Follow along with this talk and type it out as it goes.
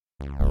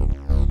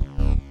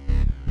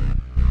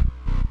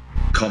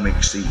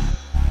Comic Scene,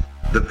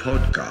 the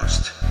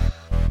podcast.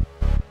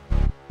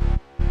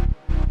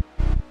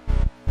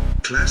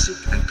 Classic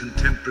and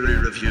contemporary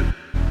review.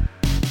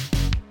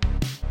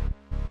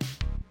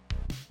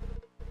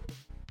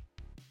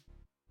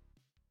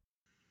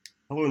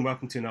 Hello and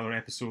welcome to another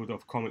episode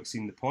of Comic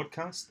Scene, the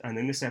podcast. And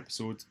in this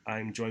episode,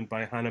 I'm joined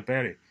by Hannah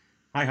Berry.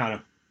 Hi,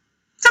 Hannah.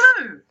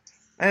 Hello.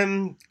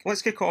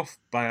 Let's kick off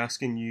by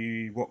asking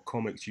you what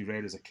comics you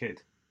read as a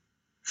kid.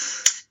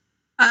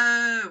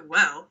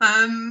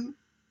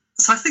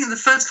 So I think the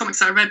first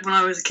comics I read when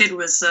I was a kid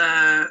was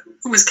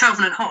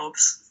Calvin and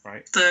Hobbes,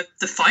 Right.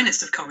 the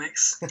finest of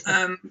comics.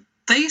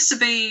 They used to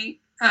be.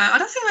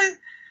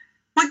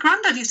 My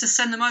granddad used to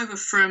send them over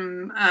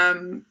from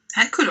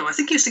Ecuador. I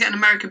think he used to get an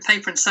American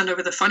paper and send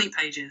over the funny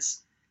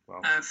pages.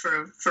 Wow.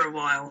 For a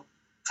while.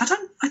 I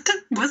don't.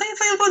 Were they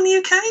available in the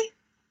UK?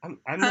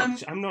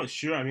 I'm not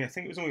sure. I mean, I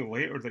think it was only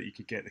later that you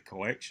could get the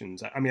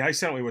collections. I mean, I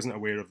certainly wasn't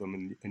aware of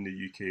them in the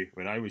UK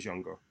when I was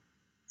younger.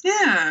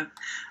 Yeah,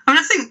 I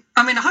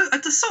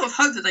just sort of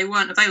hope that they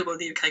weren't available in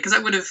the UK because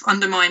that would have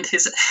undermined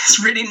his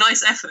really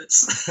nice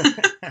efforts.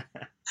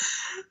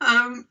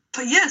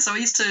 But yeah, so I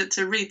used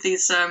to read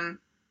these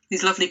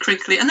lovely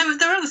crinkly, and there were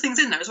other things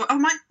in there as well. Oh,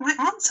 my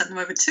aunt sent them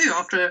over too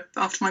after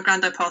my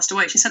granddad passed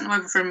away. She sent them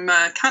over from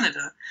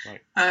Canada,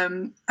 right.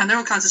 And there are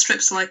all kinds of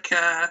strips like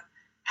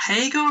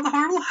Hagar the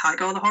Horrible,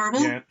 Hagar the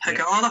Horrible, Yeah,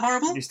 Hagar the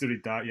Horrible. I used to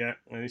read that. Yeah,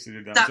 I used to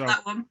read that. That, as well.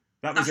 that one.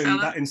 That was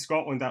in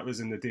Scotland. That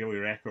was in the Daily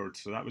Record,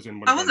 so that was in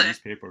one of the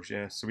newspapers.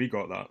 Yeah, so we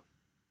got that.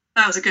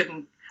 That was a good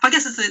one. I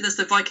guess there's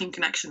the Viking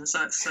connection,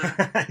 so it's.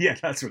 Yeah,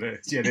 that's what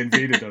it is. Yeah, they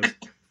invaded us.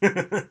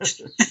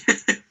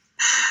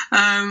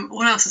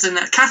 What else is in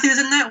there? Kathy was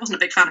in there. I wasn't a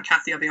big fan of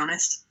Kathy, I'll be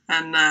honest.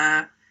 And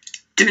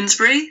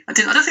Doonesbury. I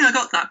don't think I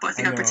got that, but I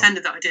think I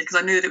pretended that I did because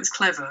I knew that it was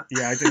clever.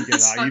 Yeah, I didn't get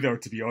that either,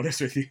 to be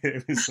honest with you.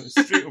 It was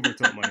straight over the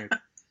top of my head.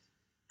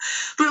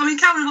 But I mean,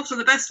 Calvin and Hobbes were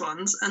the best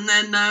ones, and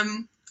then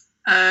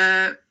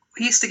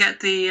we used to get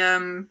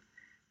the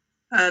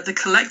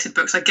collected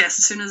books, I guess,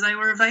 as soon as they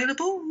were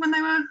available when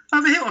they were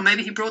over here, or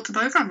maybe he brought them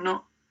over. I'm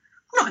not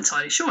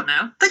entirely sure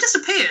now. They just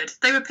appeared.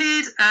 They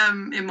appeared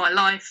in my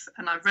life,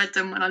 and I read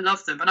them and I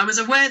loved them. And I was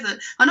aware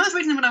that I know I was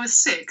reading them when I was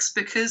 6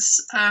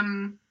 because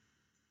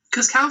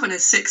Calvin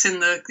is 6 in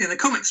the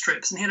comic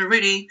strips, and I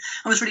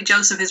was really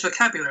jealous of his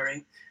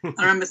vocabulary. I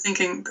remember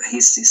thinking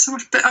he's so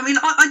much better. I mean,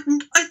 I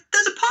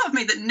there's a part of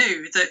me that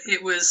knew that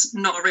it was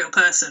not a real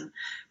person,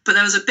 but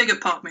there was a bigger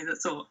part of me that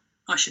thought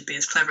I should be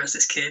as clever as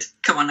this kid.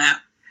 Come on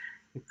now,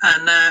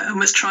 and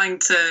was trying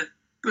to.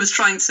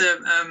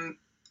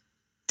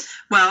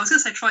 Well, I was going to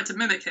say try to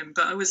mimic him,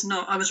 but I was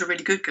not. I was a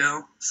really good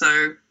girl,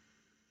 so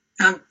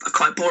I'm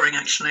quite boring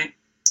actually.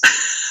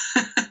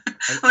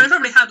 I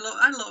probably had a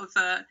lot of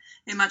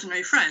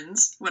imaginary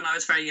friends when I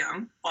was very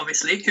young.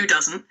 Obviously, who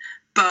doesn't?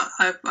 But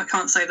I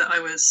can't say that I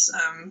was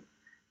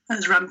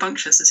as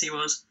rambunctious as he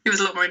was. He was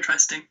a lot more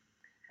interesting.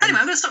 Anyway,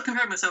 I'm going to stop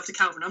comparing myself to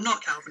Calvin. I'm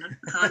not Calvin,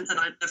 and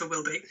I never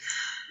will be.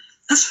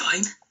 That's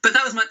fine. But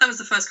that was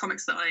the first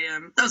comics that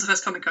that was the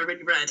first comic I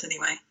really read.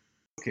 Anyway.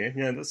 Okay,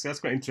 yeah, that's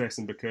quite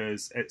interesting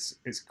because it's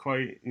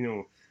quite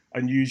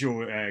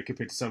unusual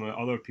compared to some of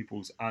other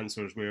people's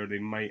answers where they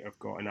might have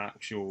got an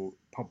actual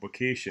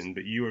publication,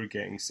 but you were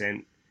getting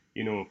sent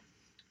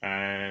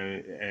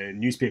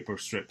newspaper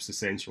strips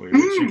essentially,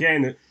 which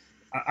again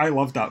I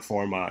loved that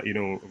format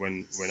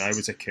when I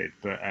was a kid,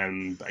 but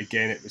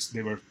again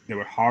they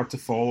were hard to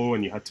follow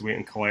and you had to wait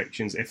in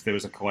collections if there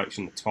was a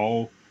collection at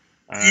all.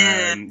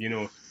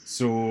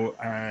 So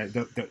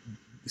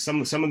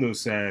some of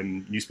those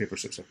newspaper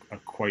strips are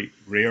quite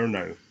rare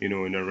now,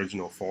 in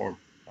original form,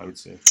 I would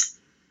say.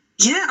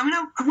 Yeah, I mean,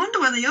 I wonder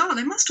where they are.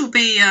 They must all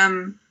be.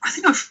 I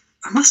think I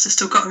must have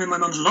still got them in my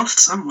mum's loft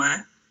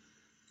somewhere.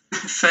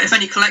 If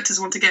any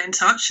collectors want to get in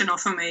touch and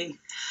offer me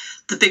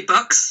the big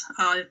bucks,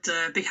 I'd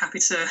be happy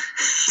to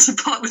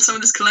part with some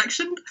of this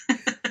collection.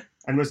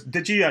 And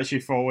did you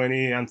actually follow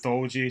any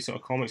anthology sort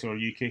of comics or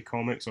UK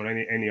comics or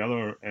any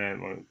other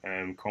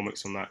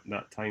comics from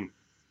that time?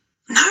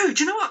 No,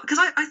 do you know what? Because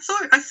I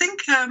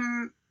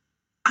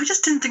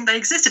just didn't think they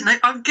existed. And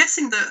I'm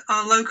guessing that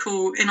our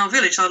local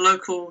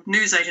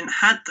newsagent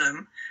had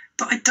them,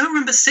 but I don't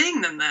remember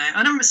seeing them there. I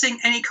don't remember seeing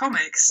any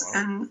comics, wow.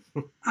 And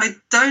I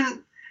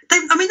don't. They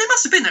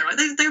must have been there, right?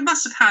 They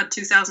must have had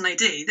 2000 AD.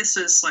 This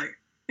was like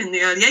in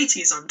the early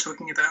 80s. I'm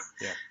talking about.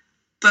 Yeah.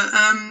 But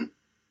I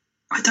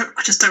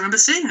just don't remember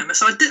seeing them.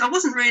 So I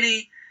wasn't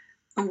really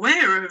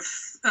aware of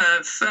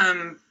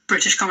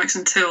British comics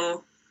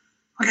until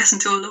a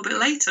little bit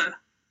later.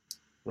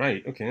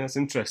 Right. Okay, that's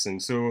interesting.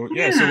 So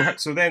yeah.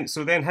 So then,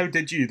 how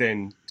did you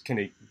then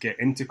kind of get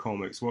into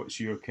comics? What's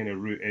your kind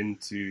of route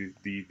into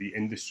the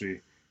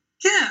industry?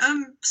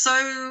 Yeah.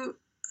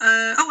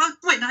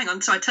 Hang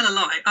on. So I tell a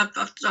lie. I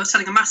was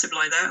telling a massive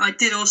lie there. I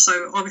did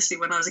also, obviously,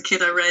 when I was a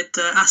kid, I read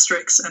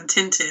Asterix and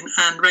Tintin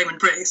and Raymond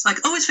Briggs. I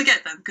always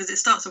forget them because it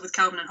starts off with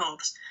Calvin and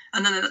Hobbes,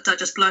 and then that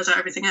just blurs out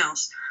everything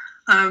else.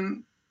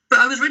 But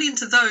I was really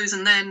into those,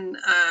 and then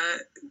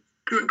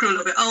grew a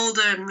little bit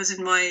older and was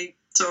in my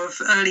sort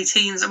of early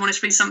teens. I wanted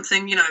to be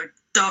something,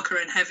 darker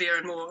and heavier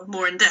and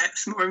more in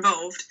depth, more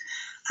involved.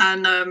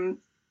 And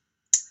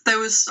I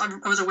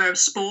was aware of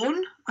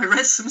Spawn. I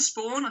read some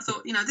Spawn. I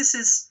thought,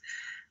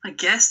 I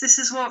guess this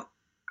is what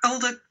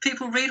older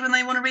people read when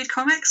they want to read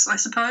comics, I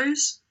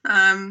suppose.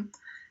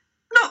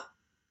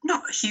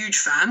 Not a huge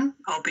fan,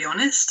 I'll be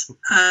honest.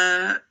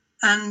 And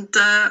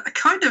I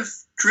kind of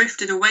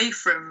drifted away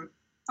from...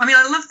 I mean,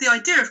 I loved the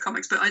idea of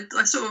comics, but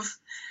I sort of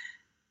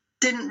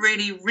didn't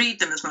really read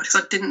them as much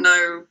because I didn't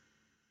know...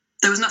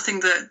 There was nothing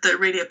that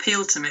really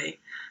appealed to me.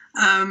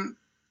 And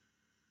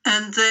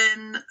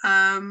then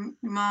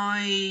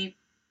my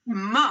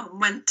mum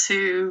went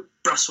to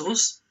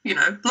Brussels,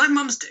 like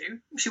mums do.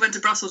 She went to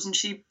Brussels and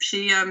she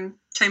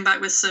came back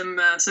with some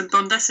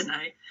bande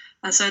dessinée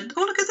and said,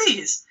 "Oh, look at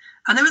these."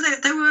 And they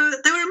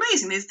were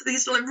amazing.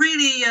 These like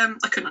really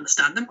I couldn't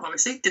understand them.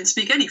 Obviously, didn't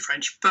speak any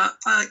French, but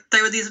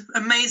they were these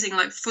amazing,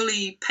 like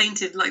fully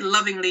painted, like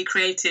lovingly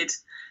created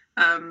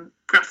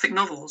graphic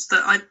novels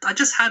that I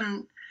just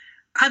hadn't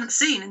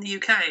seen in the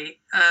UK.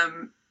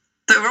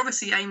 That were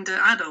obviously aimed at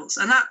adults,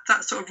 and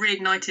that sort of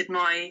reignited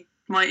my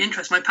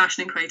interest, my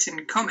passion in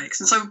creating comics.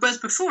 And so, whereas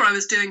before I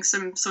was doing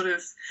some sort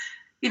of,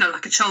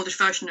 like a childish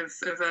version of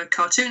a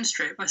cartoon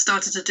strip, I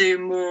started to do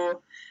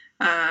more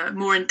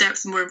in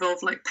depth, more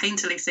involved, like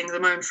painterly things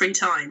in my own free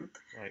time.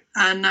 Right.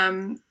 And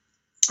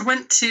I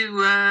went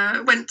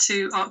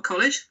to art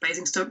college,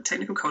 Basingstoke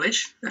Technical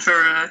College,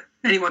 for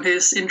anyone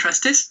who's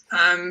interested.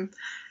 I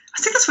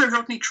think that's where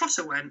Rodney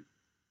Trotter went,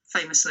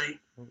 famously.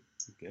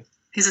 Okay.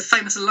 He's a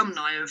famous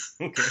alumni of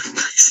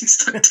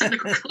Basingstoke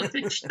Technical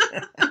College.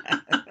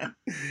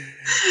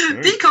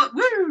 Peacock,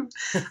 woo!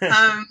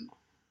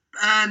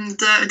 And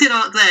I did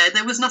art there.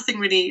 There was nothing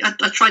really...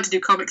 I tried to do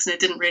comics and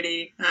it didn't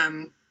really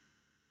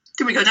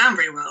go down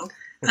very well.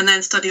 And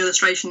then studied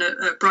illustration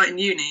at Brighton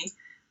Uni.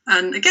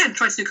 And again,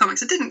 tried to do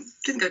comics. It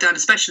didn't go down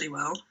especially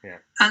well. Yeah.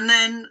 And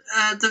then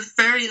the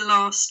very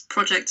last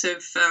project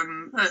of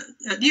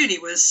at uni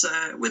was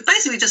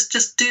basically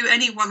just do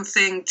any one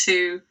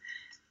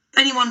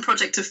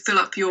project to fill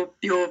up your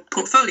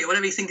portfolio,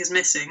 whatever you think is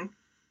missing,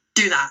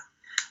 do that.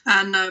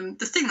 And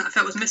the thing that I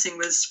felt was missing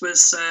was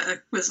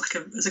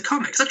a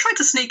comic. So I tried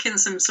to sneak in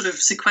some sort of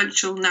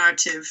sequential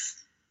narrative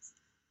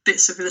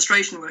bits of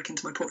illustration work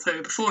into my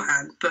portfolio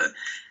beforehand, but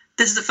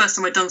this is the first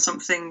time I'd done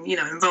something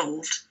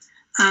involved.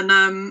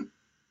 And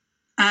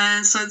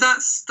so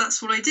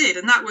that's what I did,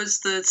 and that was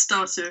the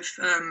start of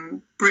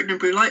Britain and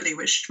Brew Lightly,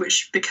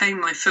 which became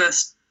my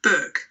first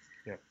book.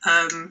 Yeah.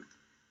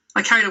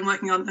 I carried on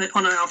working on it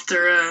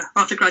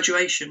after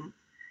graduation,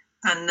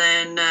 and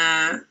then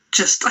I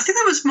think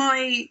that was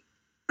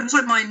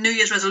my New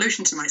Year's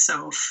resolution to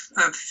myself,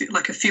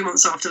 like a few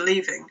months after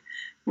leaving,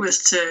 was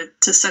to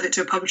send it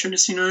to a publisher and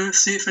just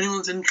see if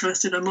anyone's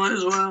interested. I might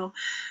as well,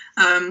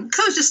 because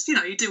I was just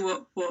you do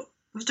what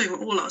I was doing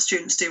what all art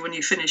students do when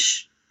you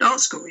finish art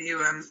school.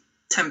 You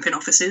temp in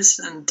offices,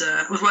 and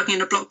I was working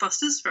in a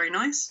Blockbusters, very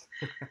nice.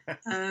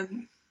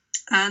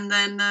 And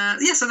then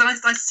so then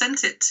I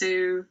sent it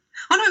to...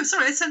 Oh no,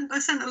 sorry, I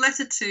sent a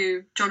letter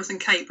to Jonathan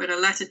Cape and a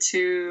letter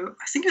to,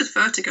 I think it was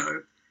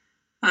Vertigo.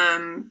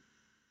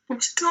 What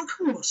was it, Dark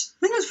Horse? I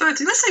think it was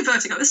Vertigo. Let's say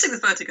Vertigo. Let's stick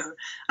with Vertigo.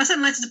 I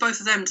sent a letter to both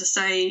of them to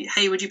say,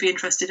 hey, would you be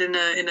interested in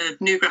a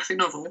new graphic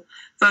novel?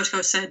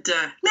 Vertigo said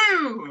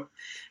no,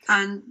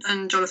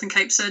 and Jonathan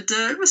Cape said,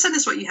 well, send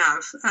us what you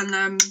have.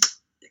 And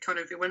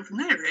it went from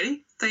there,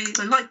 really. They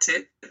liked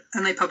it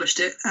and they published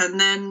it, and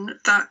then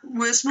that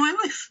was my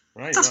life.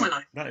 Right, that's my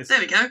life. There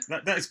we go.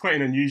 That is quite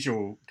an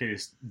unusual kind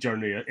of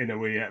journey in a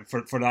way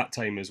for that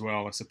time as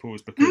well, I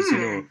suppose, because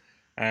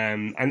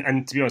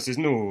and to be honest, there's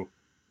no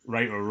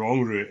right or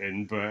wrong route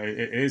in, but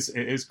it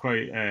is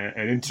quite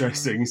an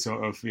interesting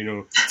sort of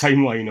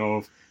timeline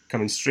of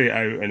coming straight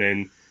out and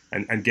then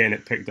and getting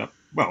it picked up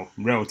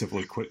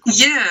relatively quickly.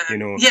 Yeah,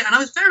 and I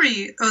was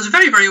very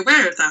very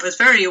aware of that. I was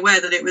very aware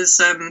that it was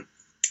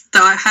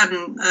that I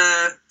hadn't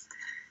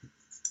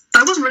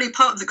that wasn't really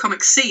part of the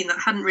comic scene, that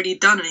hadn't really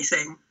done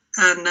anything,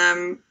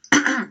 and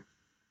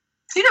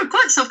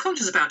quite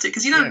self-conscious about it,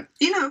 because I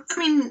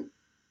mean,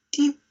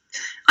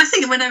 I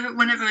think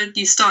whenever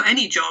you start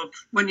any job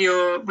when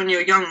you're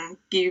young,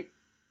 you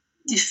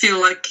feel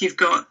like you've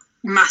got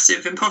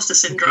massive imposter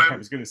syndrome. I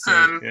was going to say,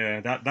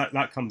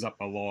 that comes up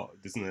a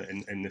lot, doesn't it,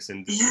 in this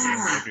industry?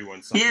 Yeah,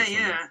 everyone suffers from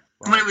that.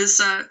 Wow.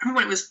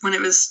 When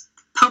it was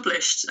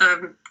published,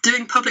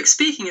 doing public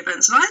speaking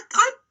events, and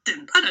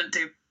I don't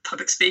do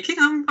public speaking.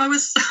 I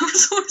was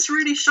always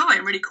really shy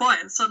and really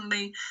quiet, and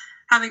suddenly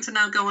having to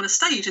now go on a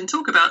stage and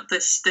talk about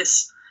this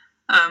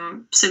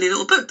silly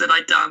little book that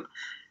I'd done.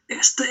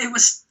 It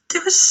was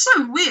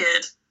so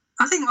weird.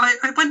 I think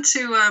I went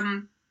to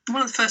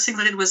one of the first things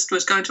I did was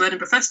going to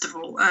Edinburgh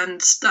Festival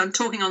and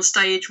talking on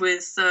stage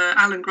with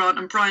Alan Grant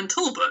and Brian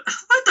Talbot.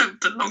 I don't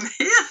belong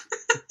here.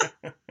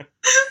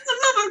 For the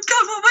love of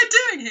God, what am I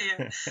doing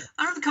here?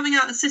 I remember coming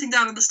out and sitting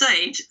down on the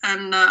stage,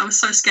 and I was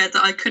so scared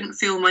that I couldn't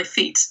feel my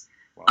feet.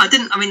 Wow.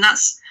 I mean,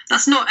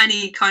 that's not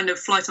any kind of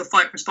flight or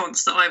fight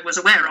response that I was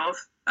aware of,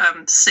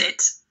 to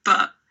sit,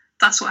 but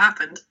that's what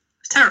happened.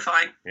 It's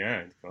terrifying.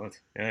 Yeah, God.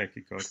 Yeah,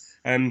 good God.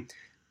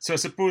 So I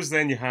suppose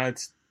then you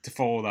had to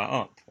follow that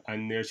up,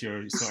 and there's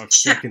your sort of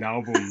second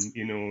album,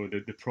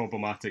 the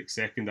problematic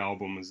second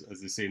album,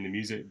 as they say in the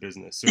music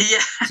business. So,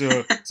 yeah.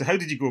 so how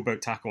did you go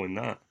about tackling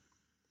that?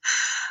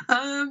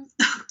 Oh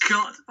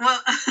God. Well,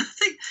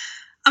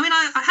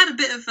 I had a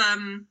bit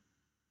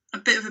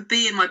of a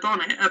bee in my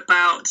bonnet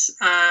about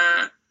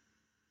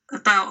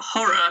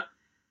horror,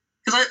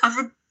 because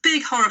I'm a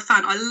big horror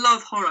fan. I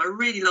love horror. I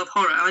really love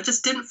horror. I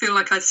just didn't feel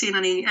like I'd seen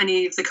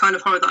any of the kind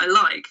of horror that I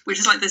like, which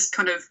is like this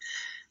kind of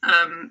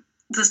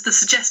the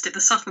suggested, the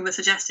subtle and the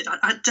suggested.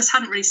 I just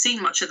hadn't really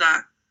seen much of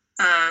that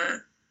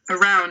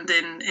around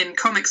in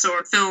comics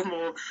or film,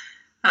 or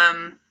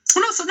not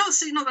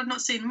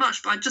seen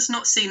much, but I'd just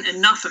not seen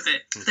enough of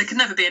it. There could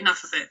never be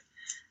enough of it,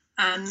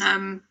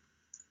 and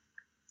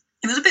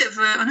it was a bit of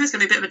I know it's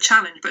going to be a bit of a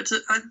challenge, but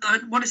I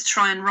wanted to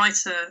try and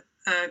write a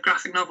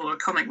graphic novel or a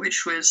comic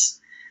which was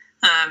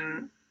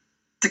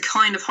the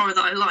kind of horror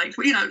that I liked.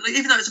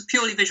 Even though it's a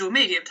purely visual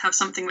medium, to have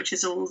something which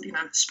is all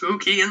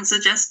spooky and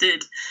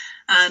suggested.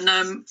 And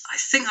I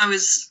think at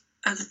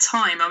the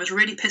time I was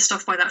really pissed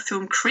off by that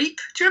film Creep.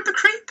 Do you remember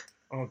Creep?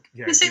 Oh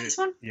yeah, have you seen this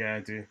one? Yeah, I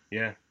do.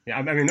 Yeah.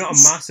 I mean, not a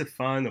massive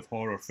fan of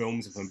horror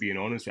films, if I'm being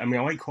honest. I mean,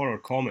 I like horror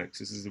comics.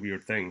 This is the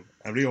weird thing.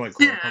 I really like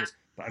horror comics,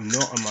 but I'm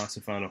not a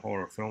massive fan of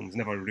horror films.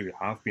 Never really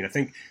have been. I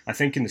think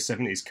in the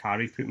 70s,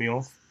 Carrie put me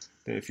off.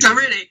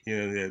 Really?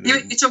 Yeah.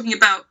 You're talking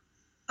about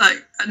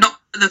not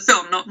the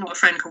film, not A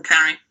Friend Called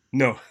Carrie.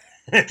 No.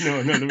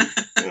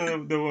 No,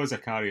 there was a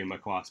Carrie in my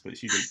class, but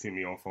she didn't put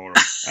me off horror.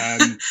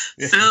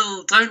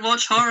 Phil, don't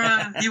watch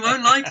horror. You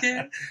won't like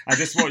it. I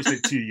just watched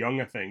it too young,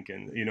 I think,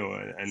 and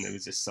it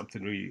was just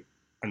something really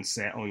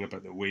unsettling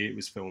about the way it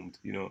was filmed,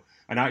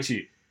 And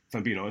actually, if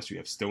I'm being honest with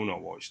you, I've still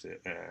not watched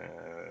it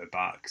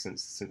back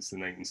since the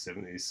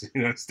 1970s.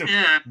 Still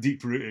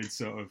deep-rooted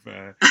sort of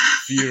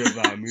fear of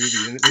that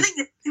movie. And I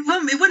think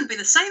it wouldn't be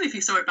the same if you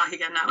saw it back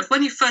again now.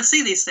 When you first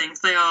see these things,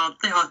 they are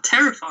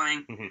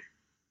terrifying. Mm-hmm.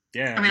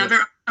 Yeah, I mean, I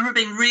remember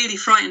being really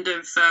frightened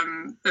of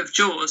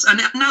Jaws,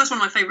 and now it's one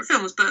of my favourite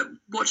films. But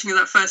watching it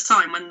that first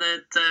time, when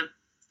the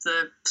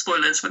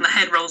spoilers, when the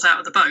head rolls out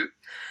of the boat,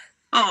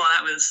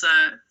 that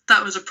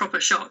was a proper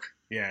shock.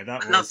 Yeah,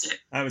 loved it.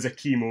 That was a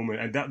key moment,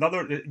 and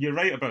you're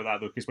right about that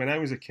though, because when I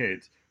was a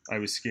kid, I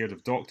was scared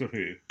of Doctor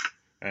Who.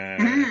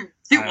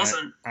 Who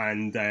wasn't?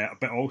 And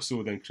but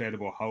also the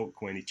Incredible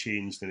Hulk, when he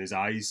changed and his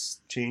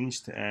eyes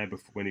changed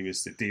when he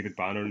was David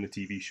Banner in the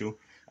TV show.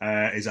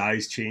 His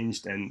eyes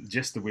changed, and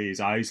just the way his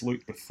eyes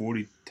looked before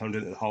he turned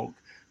into the Hulk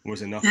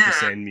was enough to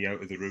send me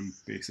out of the room,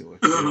 basically.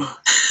 But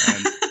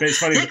it's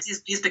funny.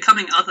 He's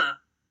becoming other.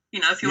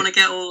 If you want to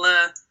get all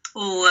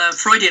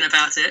Freudian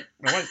about it.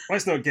 Well,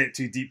 let's not get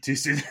too deep too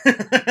soon. So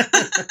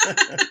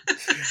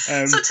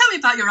tell me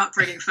about your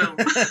upbringing, Phil.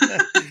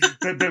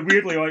 but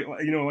weirdly,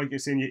 like you're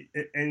saying,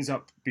 it ends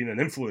up being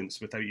an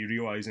influence without you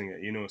realising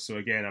it. So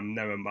again, I'm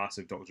now a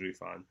massive Doctor Who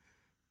fan.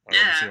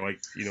 I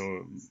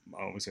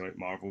obviously like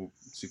Marvel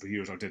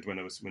superheroes. I did when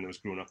I was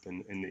growing up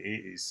in the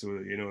 80s. So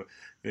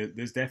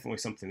there's definitely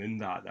something in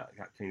that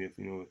kind of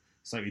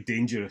slightly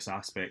dangerous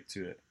aspect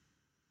to it.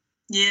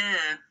 Yeah.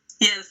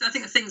 I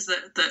think the things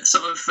that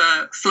sort of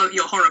float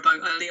your horror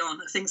boat early on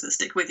are things that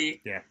stick with you.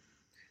 Yeah.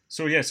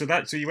 So you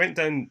went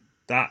down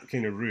that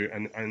kind of route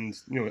and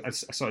a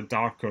sort of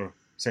darker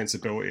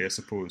sensibility, I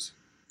suppose.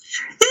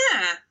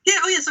 Yeah.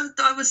 Oh yeah. So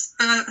I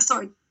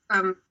started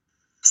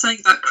saying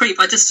about Creep.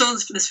 I just saw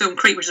this film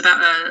Creep, which is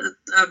about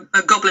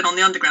a goblin on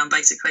the underground,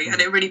 basically,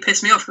 and it really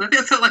pissed me off.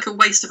 It felt like a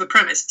waste of a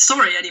premise.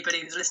 Sorry,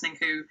 anybody who's listening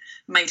who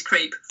made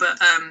Creep, but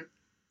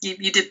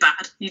you did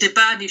bad. You did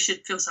bad. You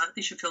should feel sad.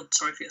 You should feel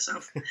sorry for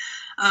yourself.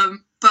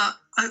 But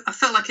I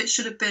felt like it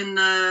should have been.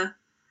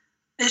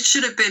 It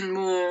should have been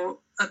more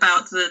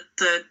about the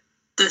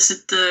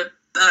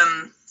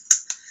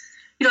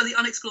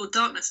unexplored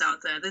darkness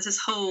out there. There's this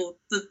whole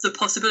the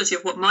possibility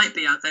of what might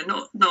be out there,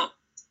 not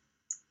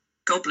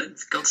goblin,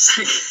 for God's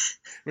sake.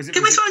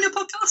 Can we throw in your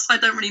podcast? I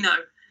don't really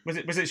know.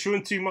 Was it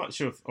showing too much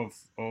of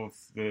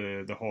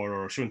the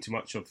horror, or showing too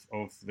much of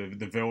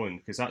the villain?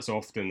 Because that's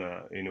often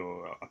a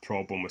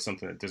problem with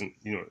something that doesn't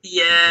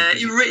Yeah,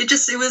 it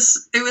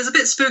was a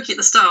bit spooky at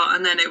the start,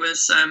 and then it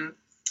was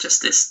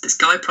just this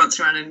guy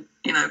prancing around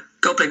in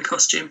goblin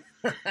costume.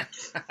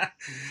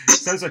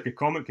 Sounds like a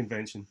comic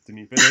convention to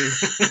me, but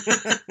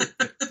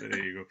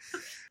there you go.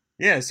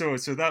 Yeah, so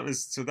that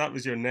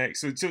was your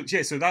next. So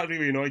that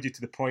really annoyed you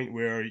to the point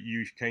where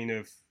you kind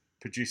of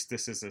produced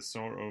this as a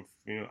sort of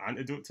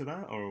antidote to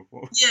that, or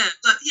what? Yeah,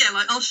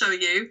 like I'll show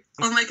you.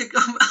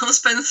 I'll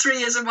spend 3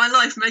 years of my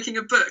life making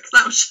a book.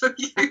 That'll show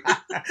you.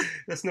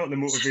 That's not the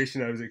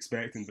motivation I was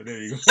expecting, but there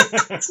you go.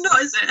 It's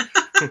not, is it?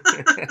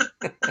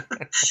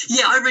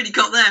 Yeah, I really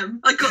got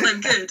them. I got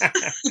them good.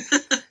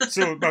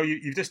 So, well,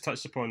 you've just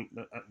touched upon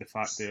the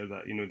fact there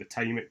that the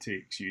time it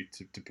takes you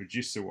to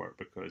produce the work,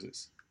 because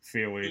it's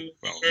fairly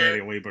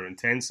very labour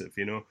intensive.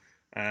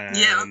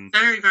 I'm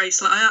very, very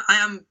slow.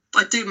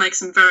 I do make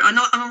some very. I'm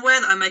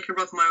aware that I make a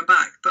rod for my own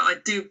back, but I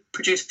do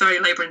produce very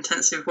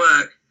labour-intensive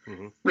work,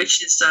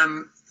 which is,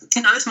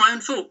 it's my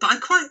own fault. But I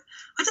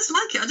just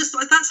like it. I just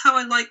like that's how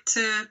I like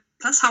to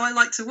that's how I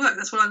like to work.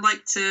 That's what I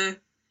like to.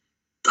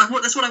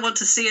 That's what I want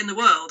to see in the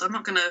world. I'm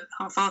not going to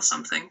half-ass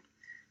something.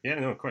 Yeah,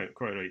 no, quite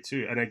right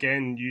too. And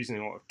again, using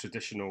a lot of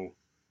traditional,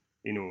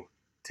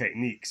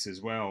 techniques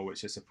as well,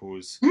 which I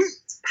suppose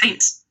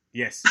paint.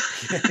 Yes,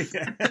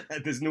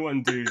 there's no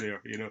undo there,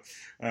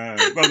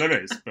 Well,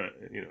 there is, but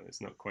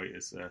it's not quite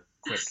as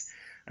quick.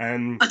 I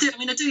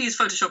do use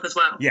Photoshop as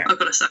well. Yeah, I've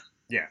got to say.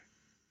 Yeah,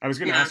 I was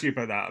going to ask you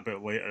about that a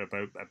bit later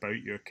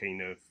about your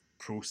kind of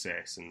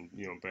process, and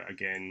but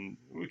again,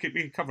 we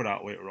could cover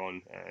that later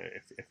on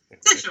if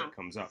sure. it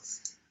comes up.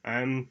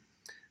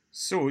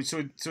 So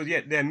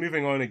yeah. Then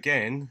moving on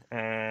again,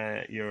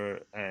 your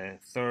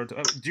third.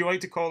 Do you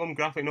like to call them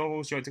graphic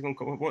novels? Do you like to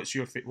call them? What's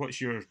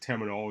your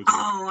terminology?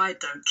 Oh, I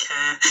don't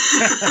care.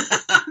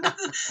 I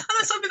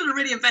know some people are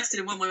really invested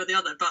in one way or the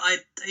other, but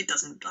it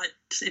doesn't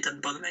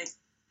bother me.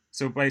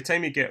 So by the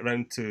time you get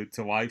around to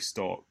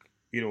livestock,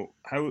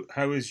 how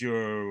has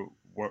your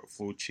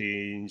workflow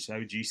changed? How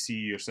do you see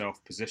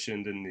yourself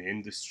positioned in the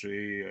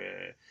industry?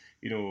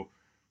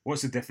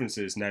 What's the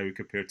differences now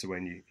compared to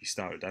when you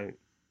started out?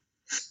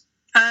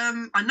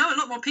 I know a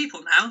lot more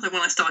people now than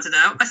when I started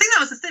out. I think that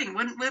was the thing.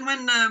 When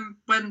Britain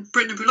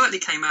and Blue Lightly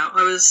came out,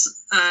 I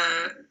was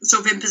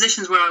sort of in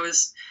positions where I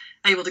was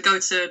able to go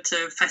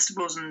to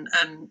festivals and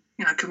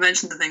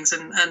conventions and things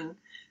and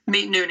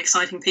meet new and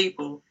exciting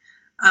people.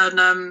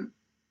 And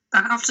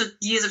after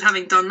years of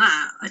having done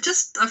that, I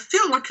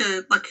feel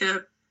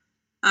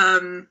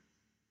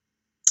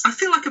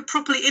like a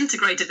properly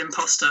integrated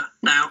imposter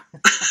now.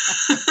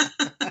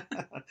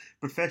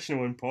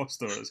 Professional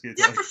imposter. That's good.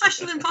 Yeah,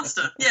 professional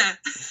imposter. Yeah.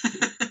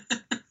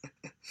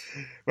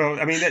 Well,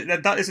 I mean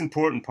that is an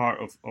important part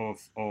of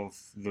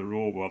the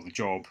role, well, the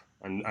job,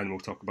 and we'll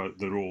talk about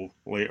the role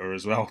later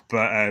as well.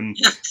 But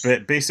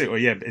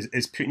basically,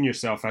 is putting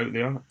yourself out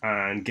there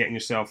and getting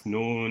yourself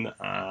known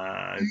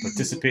and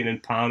participating in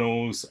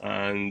panels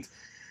and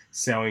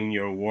selling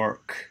your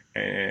work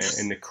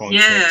in the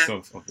context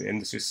of the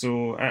industry.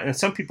 So, and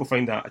some people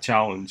find that a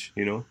challenge,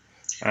 it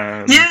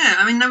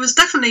was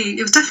definitely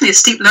a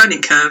steep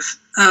learning curve.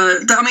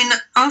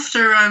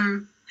 After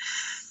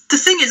the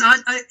thing is,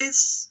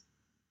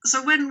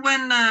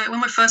 when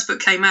my first book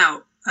came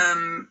out,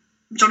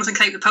 Jonathan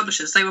Cape, the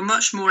publishers, they were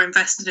much more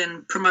invested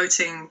in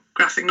promoting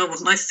graphic novels,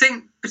 and I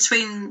think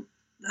between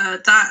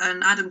that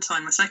and Adam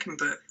Time, my second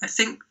book, I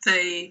think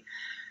they.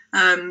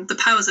 The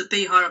powers that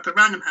be higher up at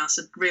Random House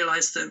had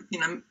realised that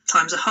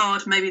times are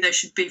hard. Maybe they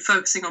should be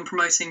focusing on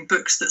promoting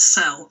books that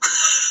sell.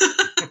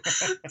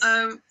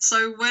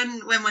 So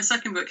when my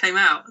second book came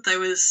out, there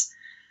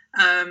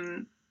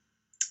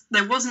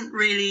wasn't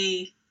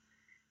really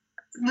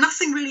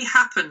nothing really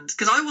happened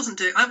because I wasn't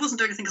doing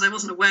anything because I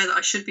wasn't aware that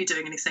I should be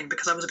doing anything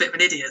because I was a bit of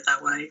an idiot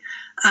that way.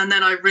 And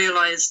then I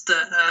realised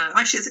that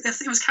actually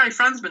it was Carrie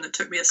Fransman that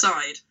took me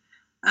aside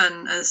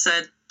and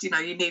said,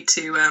 you need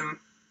to.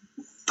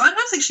 I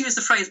don't think she used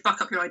the phrase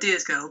 "buck up your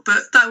ideas, girl,"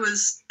 but that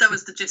was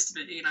the gist of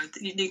it. You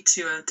need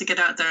to get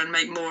out there and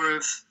make more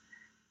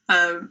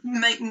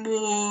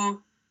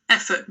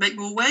effort, make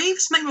more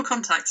waves, make more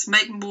contacts,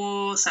 make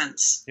more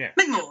sense,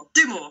 make more,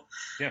 do more.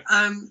 Yeah.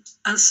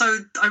 And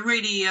so I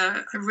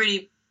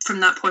really from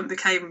that point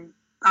became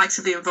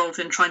actively involved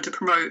in trying to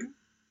promote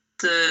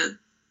not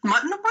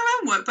my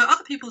own work, but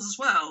other people's as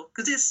well,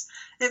 because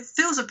it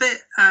feels a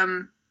bit. I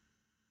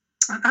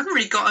haven't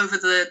really got over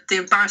the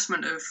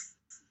embarrassment of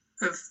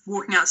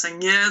walking out saying,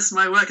 yes,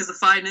 my work is the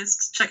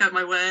finest, check out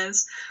my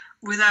wares,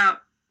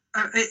 without,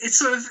 it's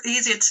sort of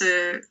easier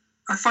to,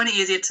 I find it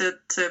easier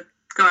to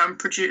go out and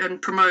produce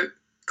and promote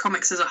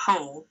comics as a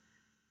whole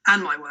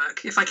and my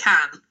work, if I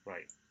can,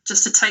 right,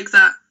 just to take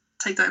that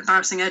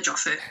embarrassing edge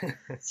off it.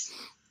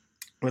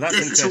 Well, that's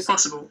if it's all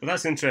possible. Well,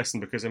 that's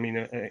interesting because,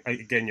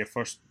 again, your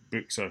first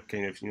books are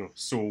kind of,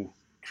 sole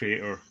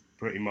creator,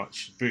 pretty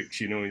much, books,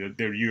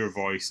 they're your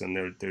voice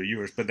and they're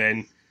yours, but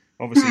then,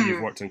 obviously,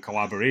 you've worked in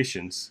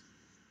collaborations,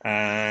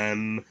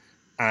 and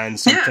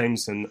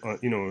sometimes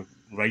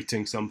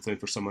writing something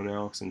for someone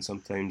else, and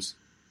sometimes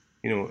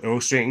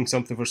illustrating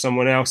something for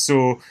someone else.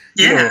 So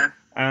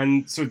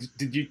and so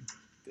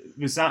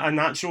was that a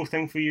natural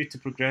thing for you to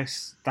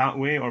progress that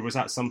way, or was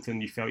that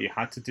something you felt you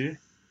had to do?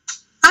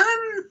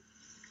 It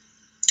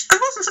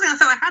wasn't something I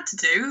felt I had to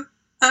do.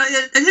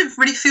 It didn't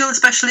really feel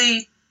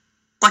especially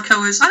like I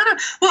was. I don't know.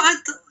 Well,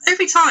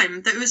 every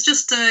time it was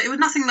just it was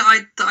nothing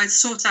that I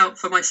sought out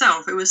for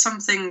myself. It was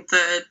something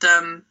that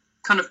had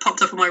kind of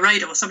popped up on my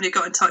radar. Somebody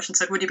got in touch and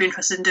said, "Would you be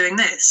interested in doing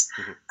this?"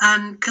 Mm-hmm.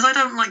 And because I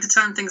don't like to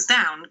turn things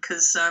down,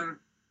 because I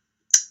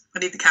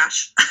need the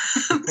cash,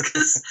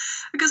 because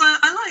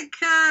I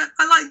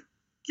like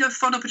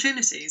fun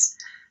opportunities.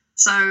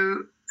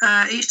 So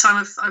each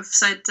time I've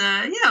said,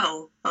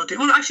 I'll do it.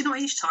 Well, actually, not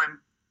each time.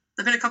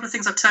 There've been a couple of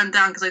things I've turned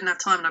down because I didn't have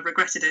time, and I've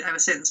regretted it ever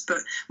since. But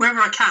wherever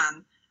I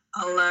can,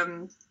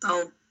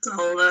 I'll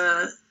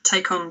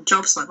take on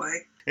jobs that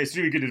way. It's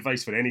really good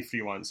advice for any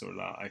freelancer,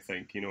 that, I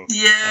think,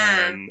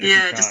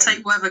 just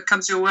take whatever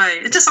comes your way.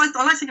 It's just I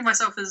like thinking of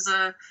myself as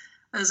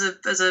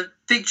a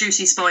big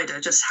juicy spider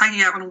just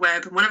hanging out on a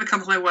web, and whatever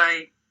comes my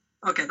way,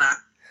 I'll get that.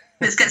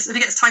 If it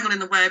gets tangled in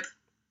the web,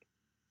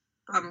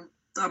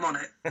 I'm on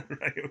it.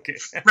 Right, okay.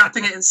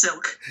 Wrapping it in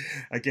silk.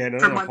 Again,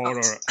 From my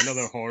box.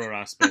 another horror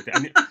aspect.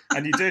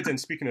 And you did, and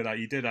speaking of that,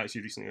 you did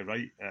actually recently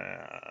write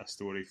a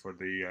story for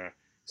the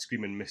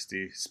Screaming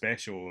Misty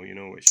special, you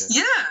know, which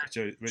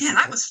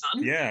that was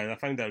fun. Yeah, I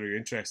found that really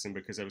interesting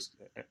because I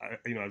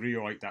really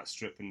liked that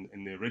strip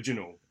in the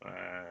original.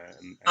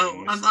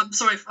 I'm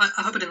sorry. I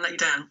hope I didn't let you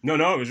down. No,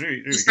 it was really,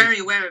 really I was good. very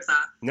aware of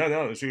that.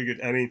 No, it was really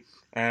good. I mean,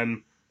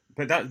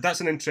 but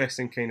that's an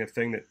interesting kind of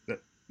thing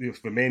that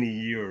for many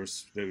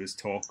years there was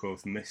talk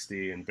of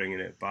Misty and bringing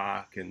it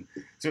back, and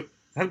so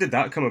how did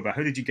that come about?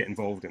 How did you get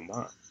involved in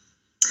that?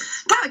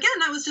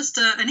 That was just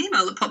an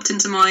email that popped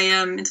into my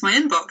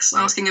inbox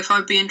asking if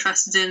I'd be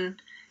interested in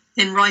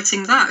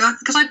writing that,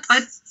 because I'd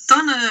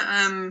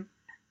done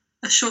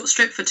a short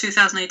strip for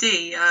 2000 AD.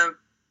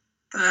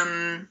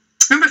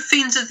 Remember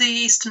Fiends of the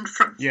Eastern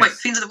Front? Yes. Wait,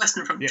 Fiends of the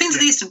Western Front. Fiends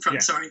of the Eastern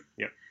Front. Sorry.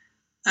 Yeah.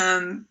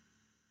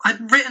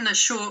 I'd written a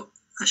short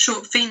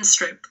Fiends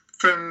strip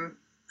from.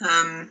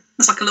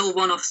 It's like a little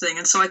one-off thing,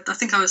 and so I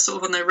think I was sort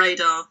of on their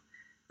radar,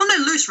 on their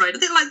loose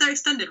radar, like their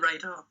extended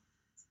radar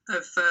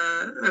of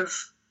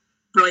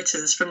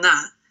writers from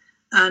that,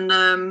 and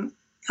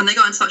they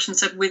got in touch and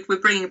said we're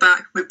bringing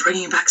back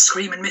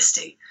Screaming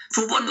Misty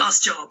for one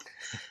last job,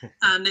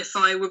 and if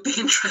I would be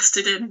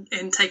interested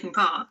in taking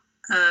part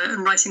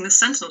and writing the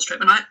Sentinel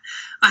strip, and I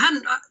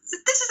hadn't.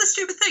 This is a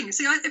stupid thing.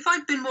 See, if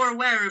I'd been more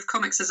aware of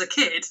comics as a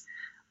kid,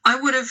 I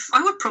would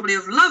probably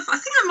have loved. I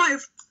think I might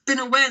have been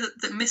aware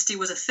that Misty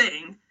was a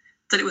thing,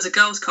 that it was a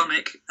girls'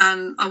 comic,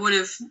 and I would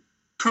have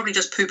probably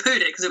just poo-pooed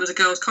it because it was a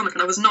girls' comic,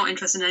 and I was not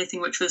interested in anything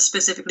which was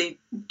specifically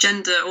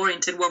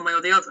gender-oriented one way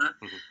or the other.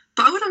 Mm-hmm.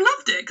 But I would have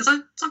loved it because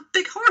I'm a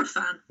big horror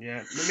fan.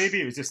 Yeah,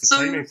 maybe it was just the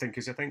timing thing,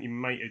 because I think you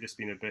might have just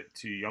been a bit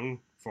too young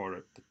for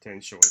it,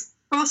 potentially.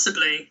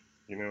 Possibly.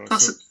 You know,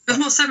 possibly. It was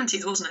more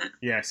 70s, wasn't it?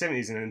 Yeah,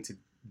 70s and into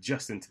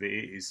the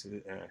 80s,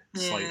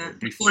 slightly.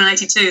 Briefly. Born in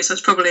 82, so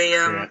it's probably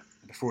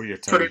before your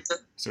time.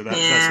 So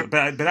that's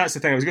but that's the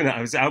thing. I was going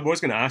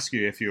to ask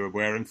you if you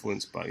were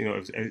influenced, but you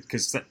know,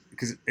 because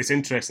it's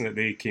interesting that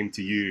they came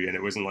to you, and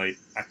it wasn't like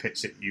I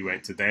pitched it, you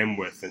went to them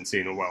with and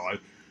saying, oh well, I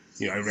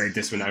read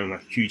this one, I'm a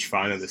huge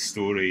fan of this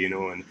story, you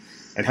know, and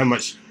how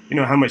much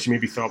you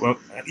maybe thought, well,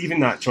 even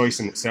that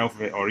choice in itself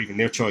of it, or even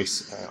their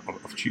choice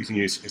of choosing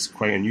you is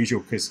quite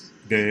unusual, because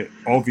the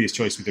obvious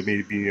choice would have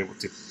maybe been able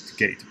to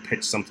get you to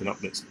pitch something up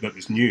that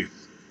was new.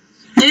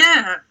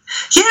 Yeah.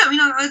 I mean,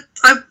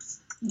 I'm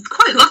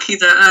quite lucky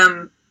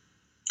that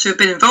to have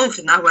been involved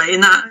in that way, in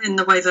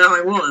the way that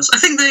I was. I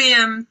think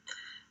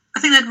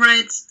they'd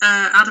read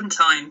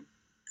Adamtine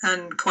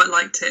and quite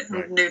liked it,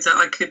 and knew that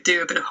I could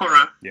do a bit of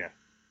horror. Yeah.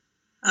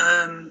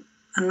 And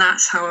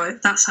that's how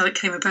it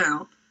came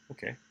about.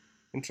 Okay,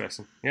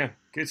 interesting. Yeah,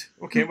 good.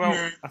 Okay, well,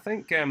 I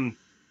think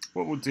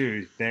what we'll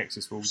do next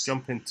is we'll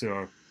jump into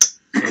our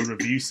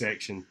review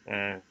section,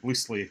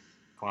 loosely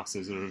classed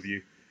as a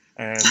review.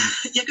 Yeah,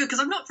 good, because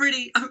I'm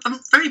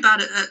very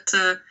bad at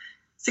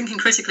thinking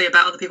critically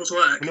about other people's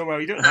work. No, well,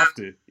 you don't have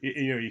to.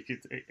 You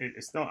could.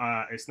 It's not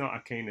a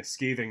kind of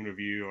scathing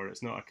review, or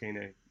it's not a kind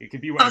of. It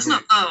could be whatever.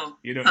 Oh,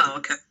 it's not. Oh,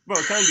 okay. Well,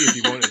 it can be if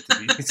you want it to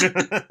be.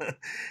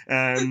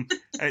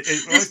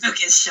 This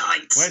book is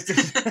shite.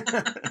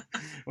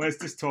 Let's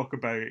just talk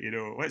about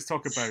your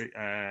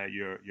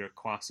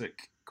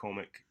classic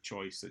comic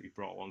choice that you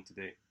brought along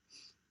today.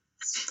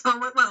 Oh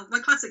well, my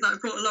classic that I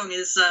brought along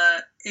is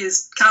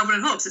Calvin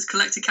and Hobbes. It's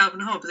collected Calvin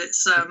and Hobbes.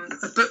 It's a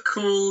book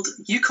called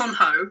Yukon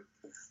Ho.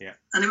 Yeah.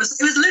 And it was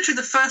literally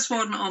the first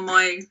one on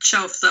my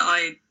shelf that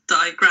I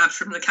grabbed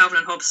from the Calvin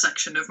and Hobbes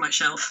section of my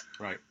shelf.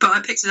 Right. But I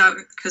picked it out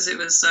because it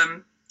was.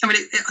 I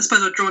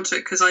suppose I was drawn to it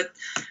because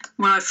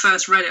when I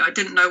first read it, I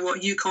didn't know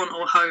what Yukon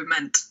or Ho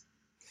meant,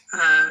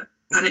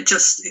 and it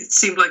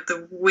seemed like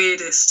the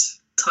weirdest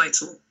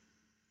title.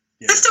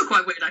 Yeah. It's still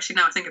quite weird, actually.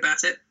 Now I think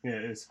about it. Yeah,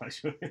 it is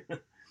actually.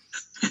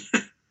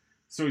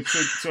 So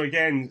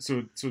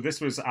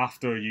this was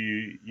after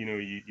you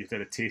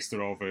did a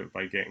taster of it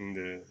by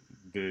getting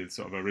the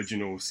sort of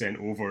original sent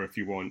over, if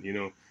you want, you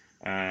know.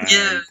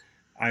 Yeah.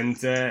 And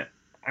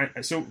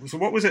so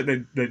what was it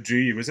that drew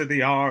you? Was it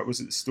the art?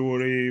 Was it the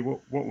story?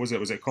 What was it?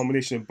 Was it a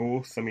combination of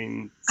both? I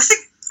mean, I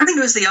think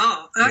it was the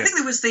art. Yeah. I think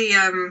there was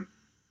the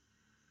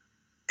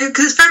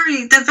because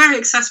they're very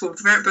accessible,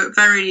 but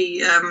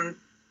very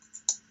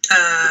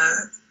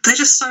they're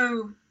just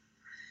so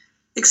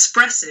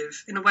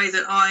expressive in a way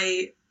that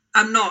I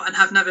am not and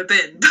have never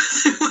been, but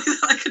in a way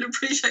that I can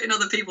appreciate in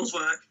other people's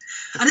work.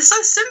 And it's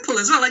so simple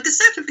as well, like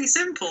deceptively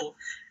simple.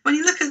 When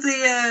you look at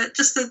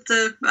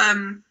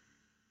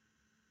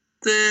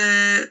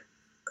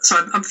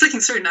sorry, I'm flicking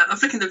through now. I'm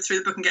flicking through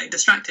the book and getting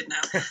distracted now.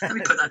 Let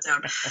me put that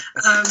down.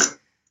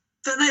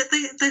 But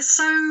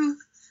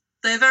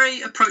they're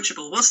very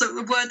approachable. What's the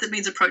word that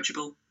means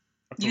approachable?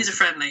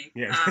 User-friendly.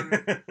 Yeah.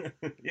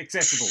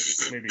 Accessible,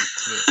 maybe.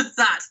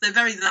 They're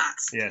very that.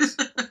 Yes.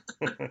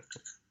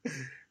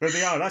 But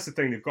they are, that's the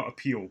thing, they've got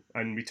appeal.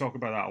 And we talk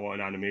about that a lot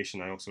in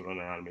animation. I also run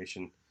an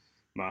animation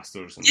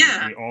masters. And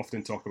we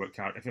often talk about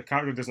if a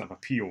character doesn't have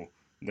appeal,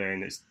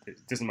 then it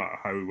doesn't matter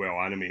how well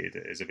animated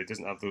it is. If it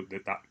doesn't have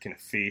that kind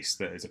of face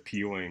that is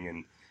appealing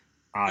and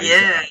eyes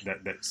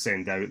that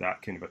send out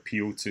that kind of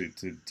appeal to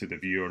the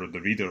viewer or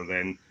the reader,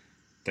 then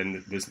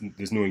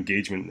there's no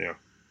engagement there.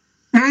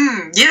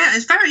 Yeah,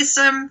 it's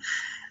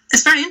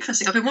very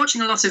interesting. I've been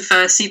watching a lot of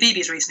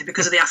CBeebies recently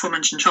because of the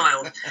aforementioned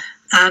child,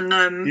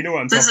 and you know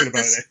what I'm talking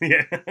about.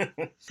 Yeah,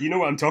 you know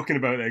what I'm talking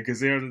about there,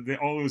 because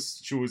all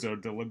those shows are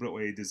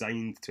deliberately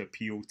designed to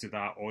appeal to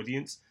that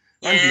audience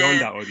and beyond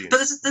that audience. But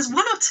there's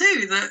one or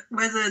two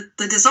where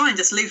the design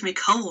just leaves me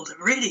cold. I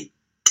really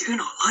do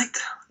not like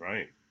them.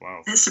 Right.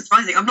 Wow. It's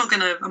surprising. I'm not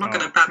gonna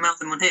badmouth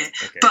them on here,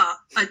 okay. But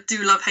I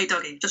do love Hey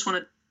Duggee. Just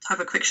want to have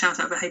a quick shout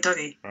out for Hey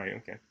Duggee. Right.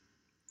 Okay.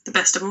 The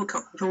best of all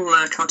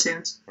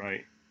cartoons.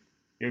 Right.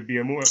 You'd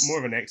be more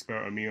of an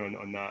expert on me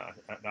on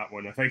that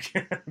one, I think.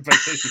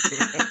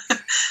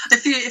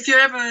 If you're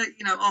ever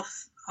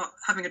off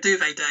having a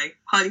duvet day,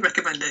 highly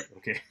recommend it.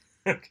 Okay.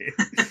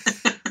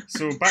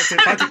 So back to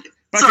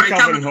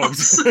Calvin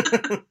Hobbes.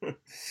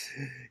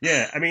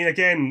 Yeah, I mean,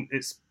 again,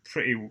 it's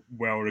pretty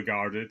well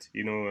regarded.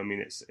 I mean,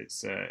 it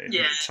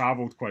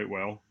travelled quite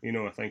well.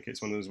 I think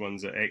it's one of those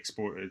ones that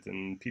exported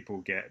and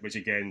people get, which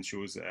again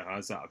shows that it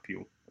has that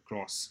appeal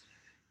across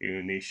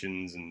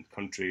nations and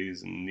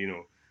countries and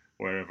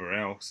wherever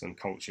else and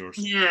cultures.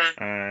 Yeah.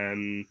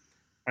 And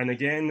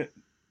again,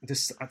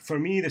 for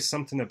me, there's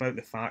something about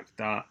the fact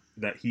that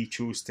he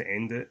chose to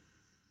end it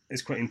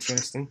is quite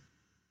interesting.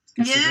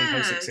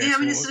 Yeah. I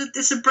mean,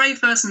 it's a brave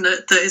person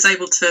that is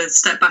able to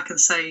step back and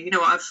say, you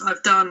know what,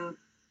 I've done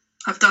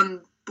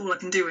all I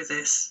can do with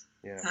this.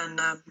 Yeah. And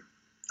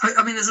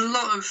I mean, there's a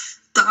lot of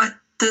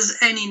there's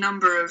any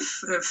number of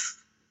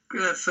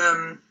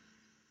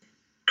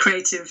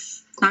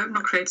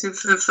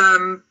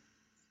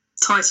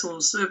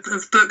titles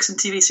of books and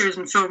TV series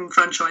and film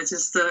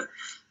franchises that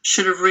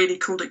should have really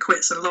called it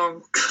quits a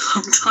long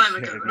time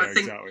ago. And I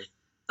think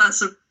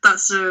that's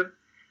a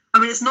I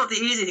mean, it's not the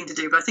easy thing to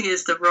do, but I think it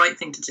is the right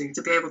thing to do,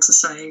 to be able to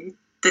say,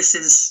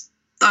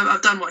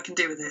 I've done what I can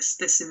do with this.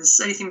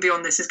 Anything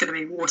beyond this is going to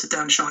be watered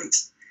down shite.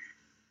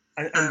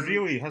 And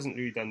really hasn't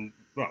really done,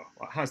 well,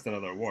 it has done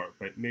other work,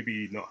 but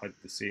maybe not had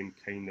the same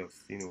kind of,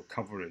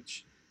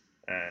 coverage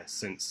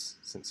since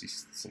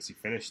he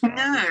finished that.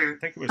 No, I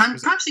think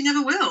perhaps he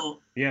never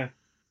will. Yeah.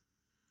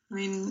 I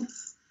mean,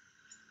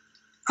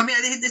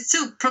 it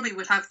still probably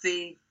would have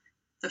the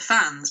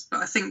fans,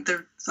 but I think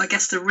the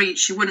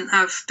reach you wouldn't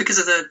have because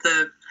of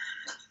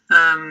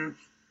I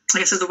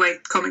guess of the way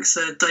comics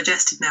are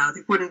digested now.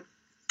 They wouldn't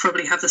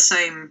probably have the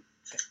same.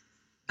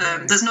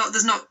 There's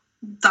not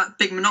that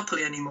big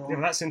monopoly anymore. Yeah,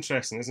 well, that's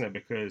interesting, isn't it?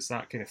 Because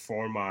that kind of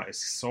format is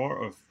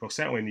sort of, well,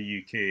 certainly in the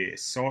UK,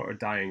 it's sort of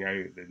dying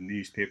out, the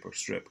newspaper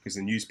strip, because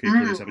the newspaper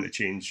is having to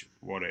change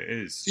what it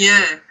is.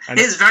 Yeah, it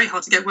is very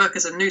hard to get work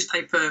as a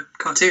newspaper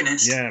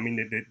cartoonist. Yeah, I mean,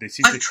 they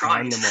seem to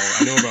can them all.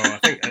 I know, well, I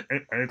think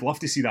I'd love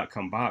to see that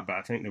come back, but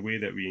I think the way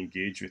that we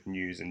engage with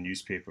news and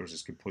newspapers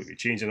is completely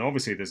changed. And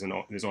obviously there's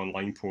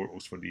online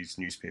portals for these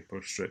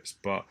newspaper strips,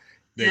 but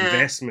the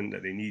investment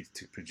that they need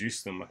to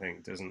produce them, I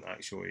think, doesn't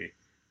actually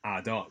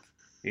add up,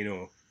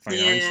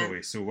 financially.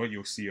 Yeah. So what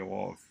you'll see a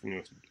lot of,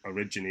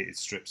 originated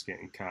strips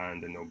getting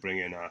canned, and they'll bring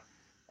in a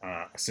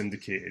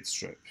syndicated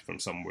strip from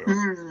somewhere.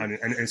 And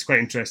it's quite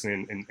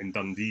interesting in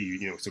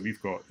Dundee, so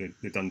we've got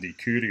the Dundee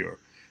Courier,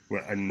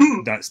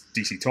 and that's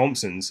DC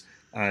Thompson's,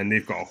 and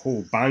they've got a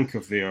whole bank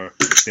of their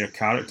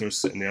characters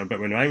sitting there. But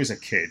when I was a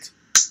kid,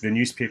 the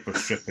newspaper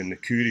strip in the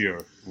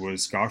Courier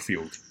was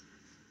Garfield.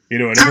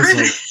 And I was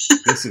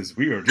like, this is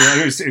weird.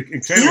 It was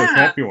incredibly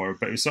popular,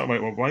 but it was sort of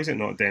like, well, why is it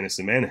not Dennis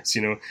the Menace?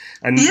 And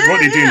what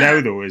they do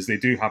now, though, is they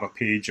do have a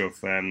page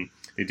of out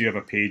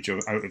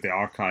of the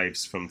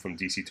archives from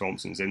DC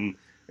Thompson's in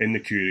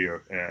the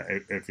Courier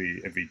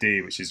every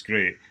day, which is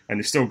great. And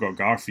they've still got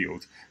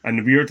Garfield.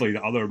 And weirdly,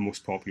 the other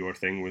most popular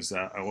thing was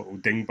a little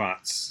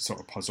Dingbats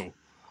sort of puzzle,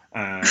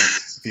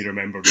 if you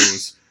remember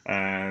those.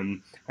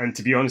 And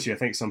to be honest with you, I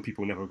think some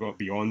people never got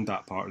beyond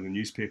that part of the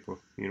newspaper,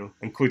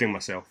 including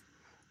myself.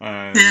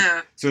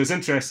 So it's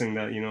interesting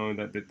that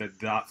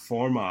that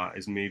format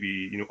is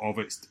maybe of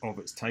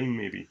its time,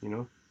 maybe.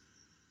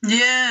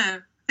 Yeah,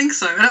 I think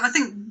so. And I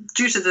think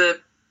due to the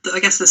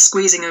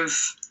squeezing of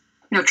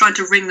trying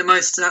to wring the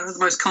most out of the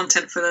most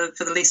content for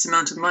the least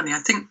amount of money. I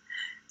think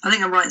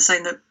I'm right in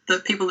saying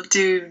that people that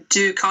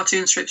do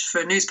cartoon strips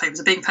for newspapers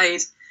are being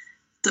paid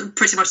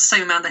pretty much the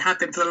same amount they have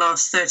been for the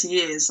last 30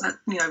 years.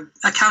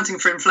 Accounting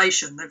for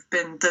inflation, they've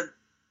been the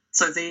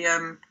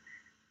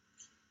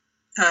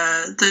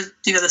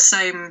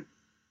same.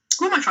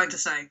 What am I trying to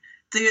say?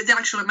 The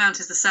actual amount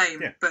is the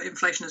same, but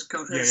inflation has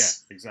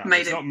exactly.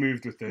 made it's not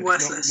moved with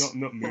worthless.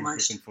 Not moved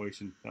with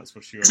inflation. That's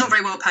for sure. It's not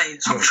very well paid.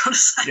 That's what I'm trying to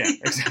say. Yeah,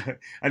 exactly.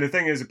 And the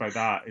thing is about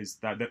that is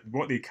that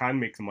what they can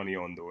make the money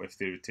on, though, if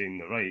they retain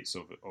the rights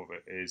of it,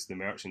 is the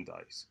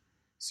merchandise.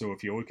 So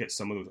if you look at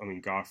some of those, I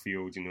mean,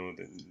 Garfield,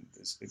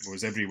 it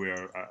was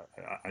everywhere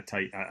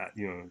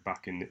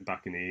back in the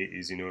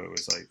 80s. It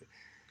was like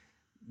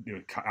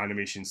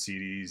animation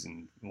series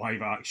and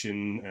live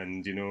action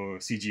and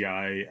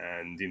CGI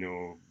and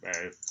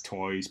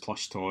toys,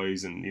 plush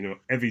toys, and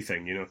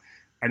everything.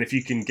 And if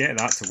you can get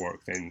that to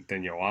work,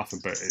 then you're laughing.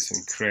 But it's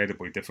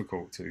incredibly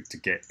difficult to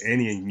get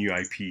any new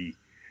IP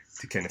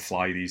to kind of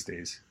fly these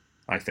days,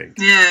 I think.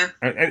 Yeah.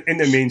 In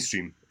the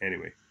mainstream,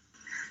 anyway.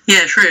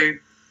 Yeah, true.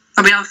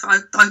 I mean, I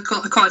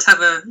quite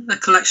have a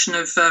collection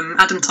of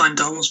Adamantine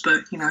dolls,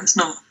 but it's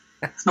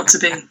not to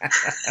be.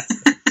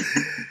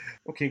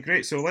 Okay,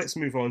 great. So let's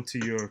move on to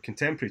your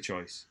contemporary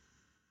choice.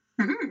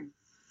 Mm-hmm.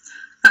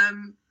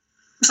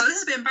 So this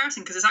is a bit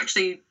embarrassing because it's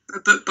actually a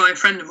book by a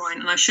friend of mine,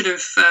 and I should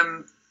have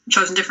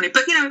chosen differently.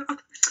 But I've got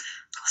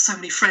so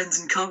many friends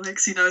in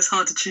comics, it's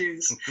hard to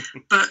choose.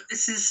 But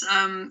this is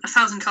A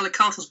Thousand Coloured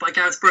Castles by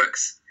Gareth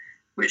Brooks,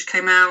 which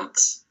came out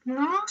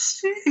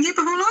the year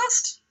before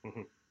last.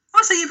 Mm-hmm.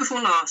 I'll say year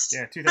before last.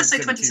 Yeah, 2017. Let's say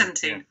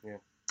 2017. Yeah.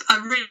 I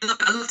really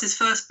loved it. I loved his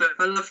first book.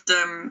 I loved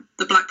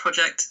The Black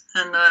Project,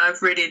 and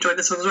I've really enjoyed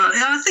this one as well.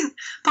 Yeah, I think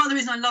part of the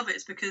reason I love it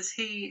is because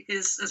he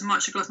is as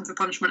much a glutton for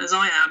punishment as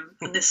I am,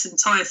 and this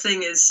entire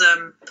thing is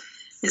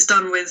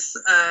done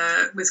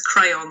with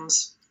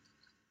crayons,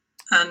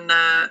 and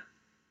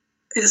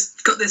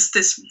it's got this.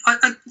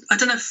 I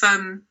don't know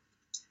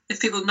if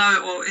people know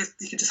it, or if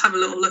you could just have a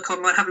little look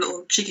online, have a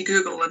little cheeky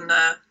Google, and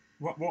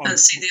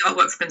see the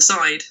artwork from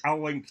inside.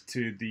 I'll link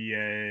to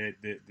the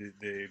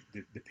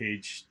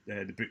page,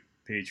 the book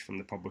page from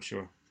the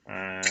publisher.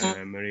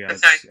 Maria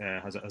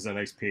has a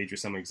nice page with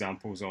some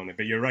examples on it.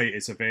 But you're right;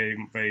 it's a very,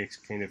 very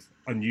kind of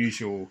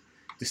unusual,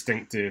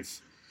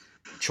 distinctive,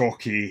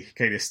 chalky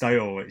kind of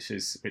style, which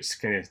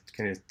kind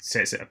of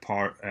sets it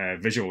apart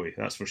visually.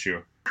 That's for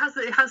sure.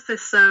 It has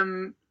this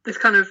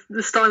kind of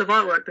the style of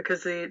artwork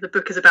because the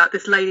book is about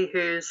this lady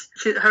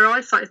her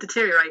eyesight is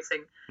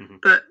deteriorating, mm-hmm.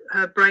 but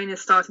her brain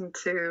is starting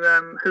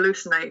to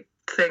hallucinate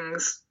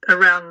things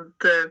around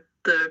the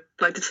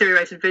like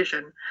deteriorated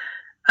vision,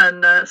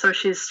 and so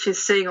she's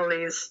seeing all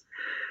these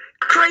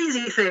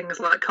crazy things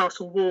like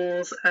castle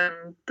walls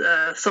and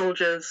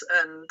soldiers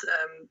and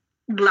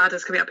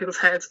ladders coming out people's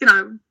heads,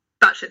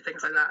 batshit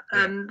things like that,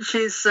 yeah. And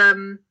she's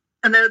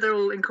and they're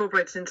all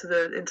incorporated into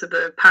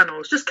the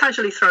panels, just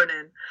casually thrown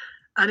in.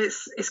 And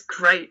it's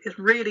great. It's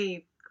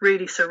really,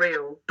 really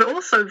surreal, but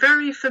also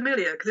very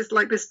familiar because it's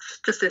like this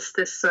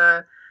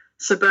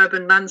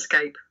suburban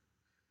landscape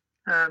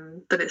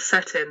that it's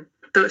set in.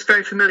 Though it's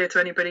very familiar to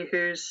anybody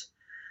who's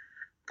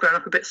grown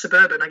up a bit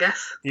suburban, I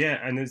guess. Yeah,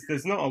 and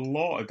there's not a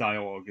lot of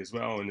dialogue as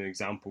well in the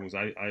examples.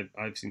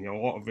 I've seen a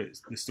lot of it.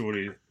 The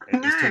story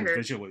is told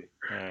visually.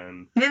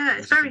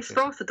 It's very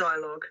sparse the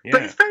dialogue, yeah.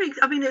 But it's very.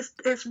 I mean,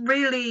 it's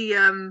really.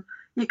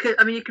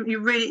 You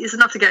really, it's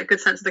enough to get a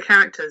good sense of the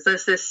characters.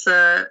 There's this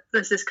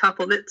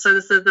couple. So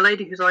there's the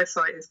lady whose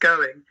eyesight is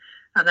going,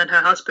 and then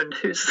her husband,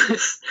 who's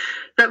this.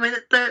 I mean,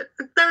 they're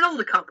an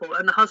older couple,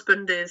 and the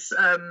husband is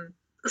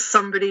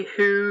somebody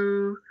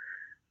who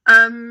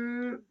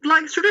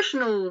likes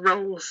traditional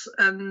roles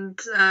and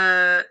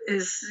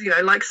is he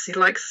likes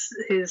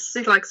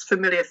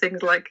familiar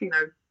things like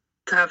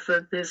to have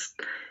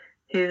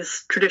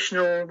his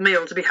traditional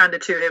meal to be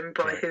handed to him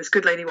by his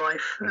good lady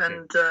wife, okay.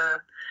 And.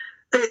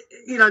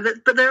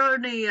 But they're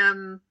only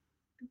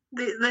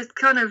there's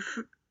kind of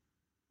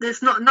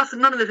there's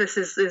nothing. None of this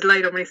is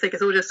laid on when you think.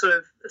 It's all just sort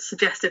of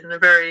suggested in a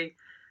very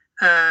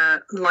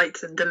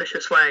light and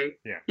delicious way.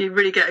 Yeah. You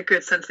really get a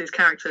good sense of these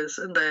characters,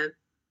 and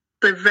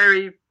they're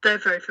very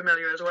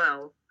familiar as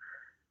well,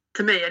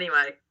 to me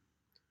anyway.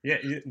 Yeah.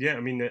 I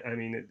mean,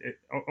 it,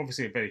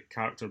 obviously a very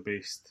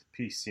character-based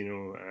piece,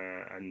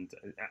 and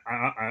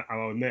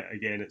I'll admit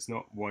again, it's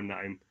not one that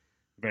I'm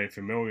very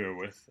familiar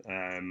with.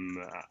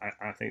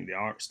 I think the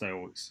art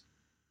style is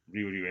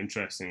really, really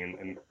interesting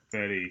and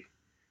very,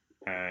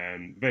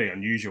 very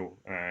unusual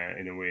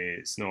in a way.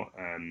 It's not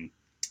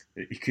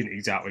you couldn't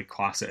exactly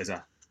class it as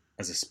a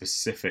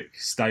specific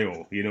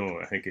style.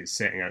 I think it's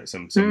setting out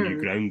some new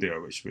ground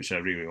there, which I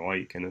really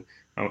like, and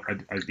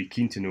I'd be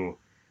keen to know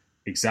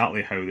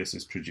exactly how this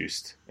is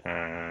produced.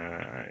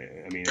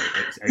 I mean,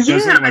 it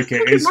does look like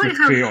it is with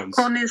crayons.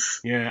 I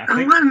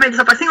might have made this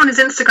up. I think on his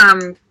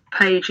Instagram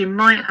page, you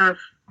might have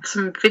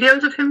some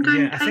videos of him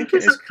doing. Yeah, I think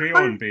it is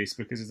crayon based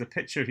because there's a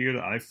picture here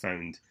that I've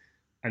found,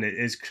 and it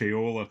is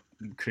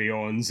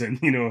crayons, and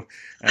a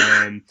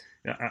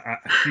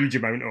huge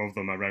amount of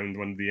them around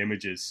one of the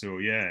images. So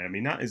yeah, I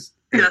mean that is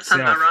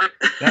right.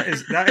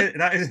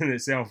 that is in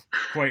itself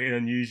quite an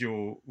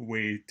unusual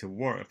way to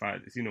work. In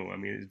fact, I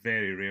mean it's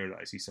very rare that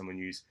I see someone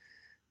use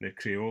the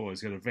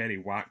Crayolas. They're very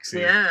waxy.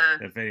 Yeah.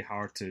 They're very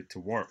hard to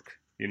work.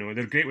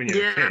 They're great when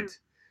you're a kid.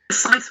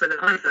 Precise with it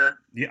either.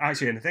 Yeah,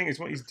 actually, and the thing is,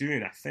 what he's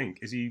doing, I think,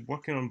 is he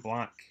working on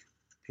black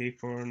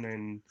paper and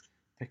then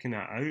picking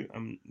that out.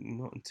 I'm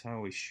not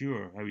entirely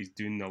sure how he's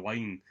doing the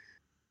line.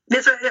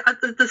 Yeah, so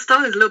the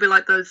style is a little bit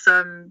like those,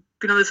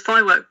 those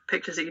firework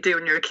pictures that you do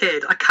when you're a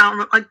kid. I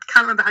can't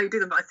remember how you do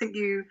them, but I think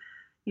you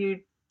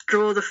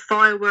draw the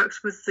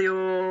fireworks with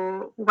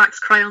your wax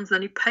crayons, and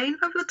then you paint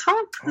over the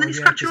top, and then you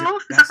scratch it all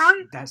off. Is that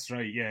right? That's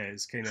right. Yeah,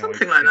 it's kind of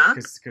something like that.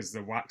 Because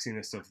the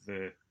waxiness of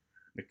the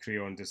the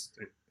crayon just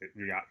it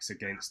reacts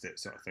against it,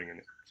 sort of thing, and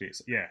it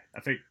creates. Yeah, I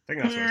think that's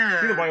what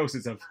it's been a while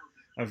since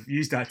I've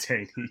used that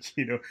technique.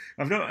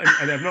 I've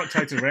not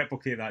tried to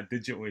replicate that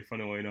digitally.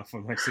 Funnily enough,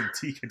 on my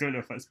Cintiq, I don't know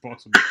if that's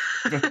possible.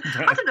 But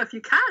I don't know if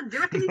you can. Do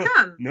you reckon you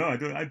can? No, I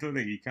don't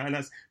think you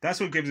can. That's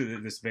what gives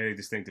it this very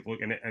distinctive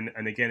look.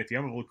 And again, if you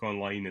have a look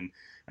online, and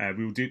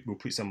we'll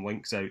put some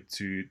links out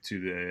to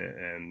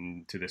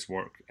this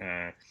work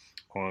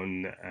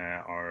on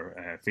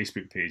our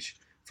Facebook page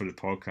for the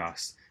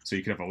podcast, so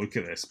you can have a look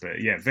at this.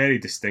 But yeah, very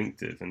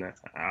distinctive, and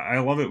I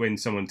love it when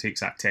someone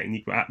takes that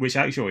technique, which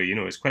actually,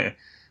 is quite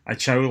a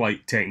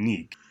childlike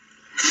technique.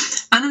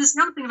 And then there's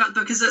another thing about the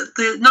book is that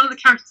none of the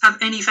characters have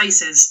any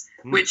faces,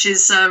 which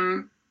is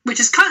kind.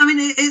 I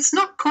mean, it's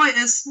not quite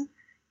as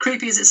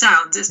creepy as it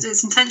sounds.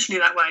 It's intentionally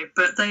that way,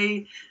 but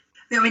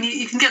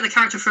you can get the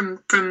character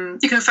from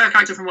you can infer a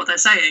character from what they're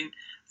saying,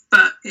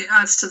 but it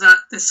adds to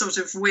this sort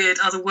of weird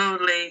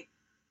otherworldliness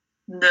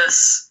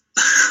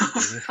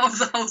of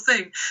the whole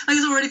thing. Like,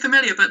 it's already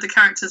familiar, but the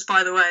characters,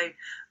 by the way,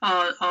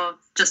 are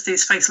just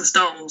these faceless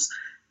dolls.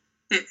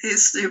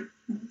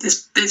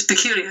 It's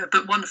peculiar,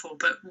 but wonderful,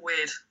 but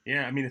weird.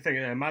 Yeah, I mean, I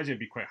imagine it'd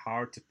be quite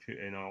hard to put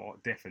in a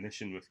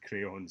definition with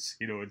crayons,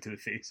 into the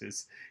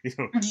faces.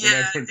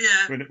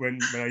 When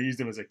I used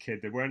them as a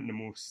kid, they weren't the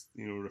most,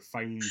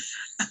 refined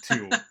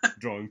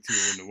drawing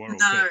tool in the world.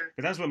 No.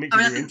 But that's what makes it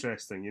really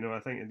interesting. I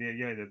think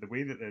the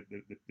way that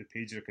the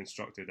pages are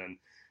constructed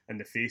and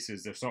the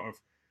faces, are sort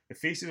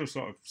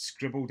of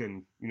scribbled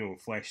in,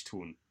 flesh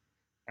tone.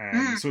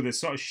 So there's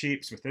sort of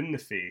shapes within the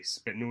face,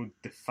 but no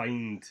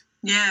defined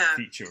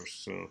features.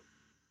 So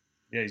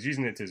yeah, he's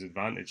using it to his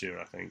advantage here,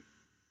 I think.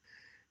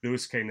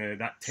 Those kind of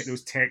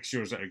those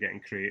textures that are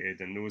getting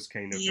created, and those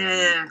kind of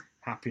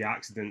happy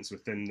accidents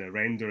within the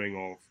rendering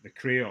of the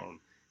crayon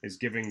is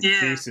giving the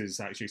faces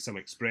actually some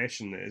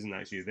expression that isn't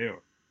actually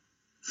there.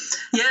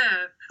 Yeah,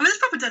 I mean, it's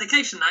proper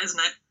dedication, that, isn't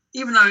it?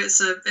 Even though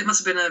it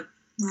must have been a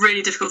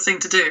really difficult thing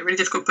to do, really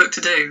difficult book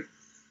to do.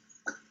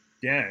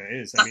 Yeah, it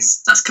is.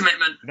 That's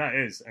commitment. That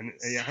is, and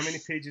how many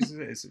pages is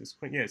it? It's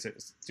quite. Yeah,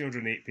 it's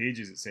 208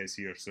 pages. It says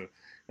here, so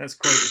that's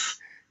quite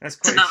a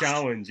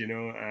challenge.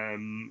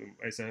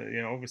 It's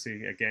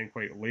obviously again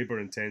quite labour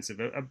intensive.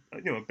 A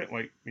bit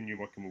like when you're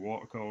working with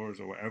watercolours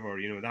or whatever.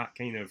 That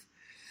kind of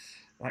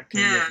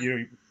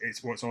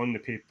it's what's on the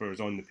paper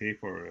is on the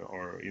paper,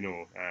 or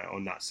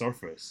on that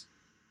surface.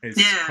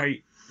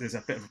 Quite. There's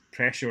a bit of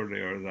pressure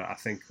there that I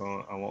think a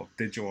lot of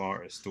digital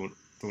artists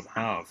don't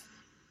have.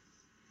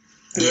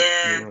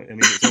 And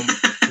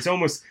it's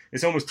almost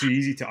too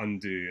easy to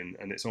undo,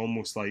 and it's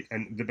almost like,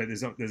 but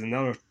there's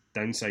another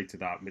downside to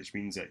that, which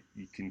means that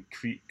you can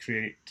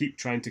keep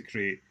trying to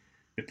create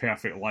the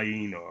perfect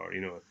line, or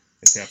the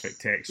perfect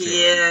texture.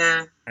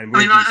 Yeah, and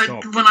when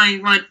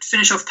I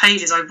finish off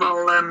pages, I'll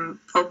run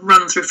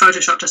them through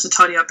Photoshop just to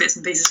tidy up bits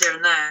and pieces here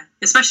and there,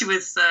 especially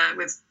with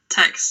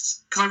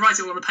text, because I write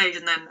it all on the page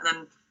and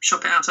then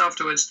shop it out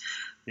afterwards.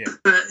 Yeah,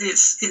 but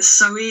it's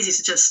so easy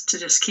to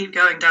just keep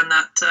going down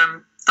that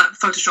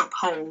Photoshop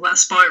hole, that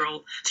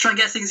spiral, to try and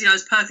get things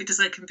as perfect as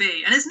they can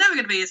be, and it's never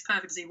going to be as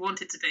perfect as you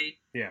want it to be.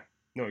 Yeah,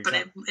 no,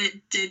 exactly. But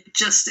it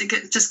just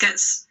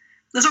gets,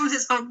 as long as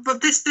it's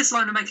this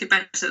line will make it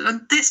better,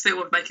 and this bit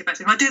will make it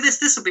better. If I do this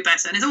will be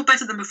better, and it's all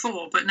better than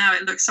before. But now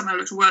it somehow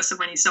looks worse than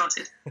when you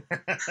started.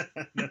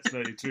 That's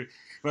very true.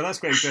 Well, that's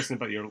quite interesting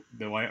about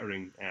the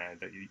lettering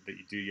that you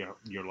do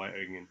your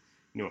lettering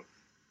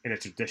in a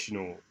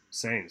traditional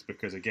sense,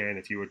 because again,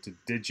 if you were to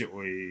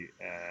digitally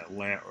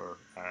letter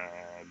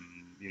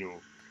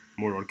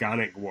more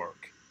organic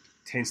work,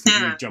 it tends to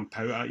really jump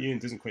out at you and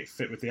doesn't quite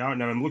fit with the art.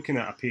 Now I'm looking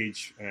at a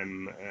page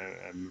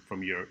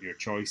from your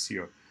choice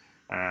here,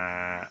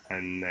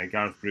 and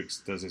Gareth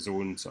Brooks does his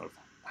own sort of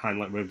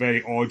handling with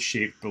very odd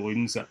shaped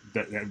balloons that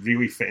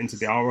really fit into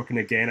the artwork, and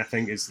again I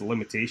think it's the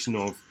limitation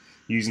of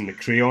using the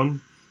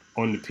crayon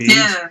on the page.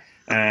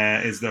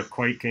 Is they're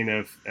quite kind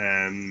of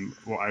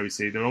what I would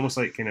say, they're almost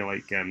like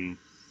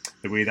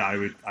the way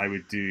that I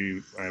would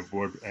do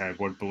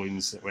word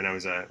balloons when I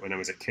was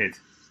a kid.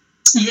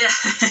 Yeah,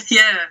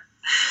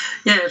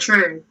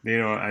 true.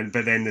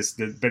 But then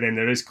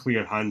there is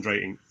clear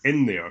handwriting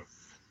in there,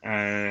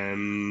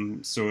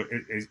 so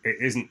it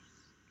isn't.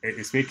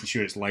 It's making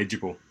sure it's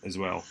legible as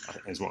well,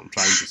 is what I'm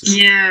trying to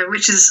say. Yeah,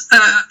 which is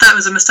that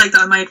was a mistake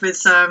that I made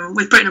with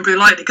Britain and Blue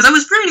Lightning, because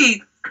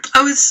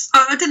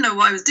I didn't know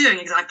what I was doing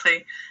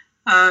exactly.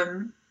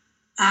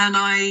 And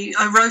I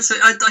wrote it.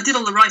 I did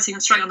all the writing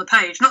straight on the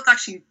page. Not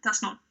actually,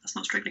 that's not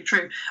strictly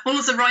true. All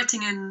of the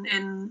writing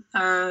in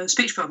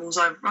speech bubbles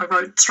I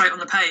wrote straight on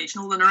the page,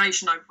 and all the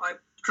narration I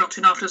dropped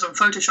in afterwards on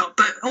Photoshop.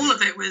 But all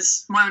of it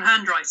was my own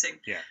handwriting.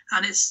 Yeah.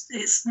 And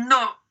it's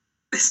not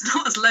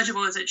as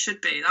legible as it should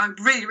be. I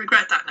really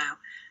regret that now.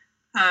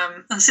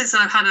 And since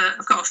then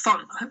I've got a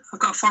font. I've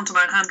got a font of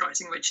my own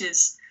handwriting, which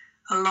is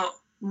a lot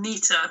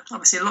neater,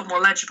 obviously a lot more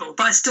legible.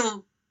 But I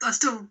still,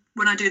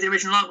 when I do the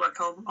original artwork,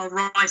 I'll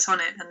write on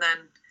it, and then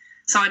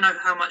so I know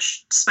how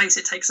much space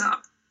it takes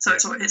up. So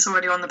it's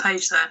already on the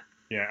page there.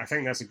 Yeah, I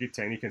think that's a good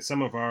technique. And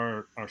some of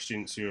our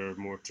students who are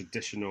more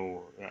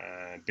traditional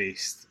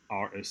based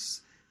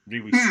artists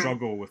really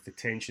struggle with the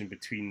tension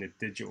between the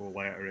digital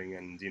lettering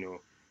and,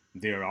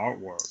 their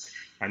artwork.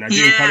 And I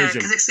do encourage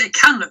them. Because it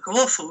can look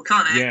awful,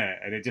 can't it? Yeah,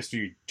 and it just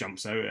really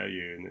jumps out at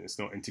you, and it's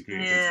not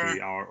integrated into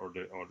the art or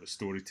the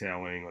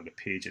storytelling or the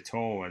page at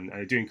all. And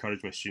I do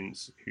encourage my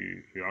students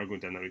who are going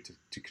down that route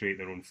to create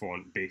their own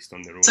font based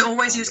on their own. So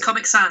always use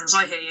Comic Sans,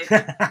 I hear you.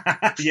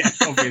 Yeah,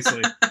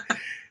 obviously.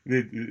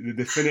 The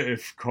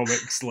definitive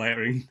comics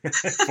lettering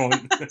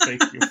font, I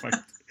think you'll find.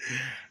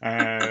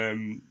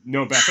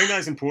 No, but I think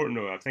that's important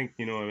though. I think,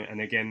 and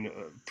again,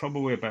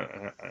 probably about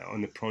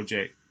on the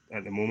project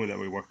at the moment that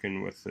we're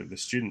working with the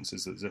students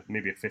is there's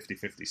maybe a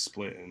 50-50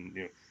 split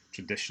in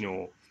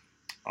traditional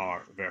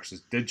art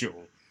versus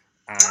digital.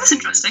 That's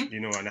interesting.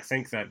 And I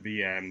think that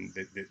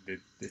the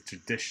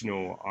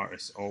traditional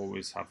artists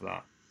always have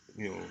that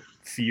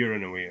fear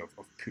in a way of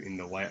putting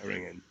the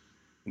lettering in.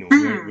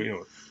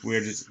 Well,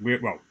 it's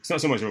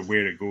not so much about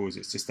where it goes;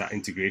 it's just that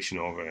integration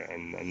of it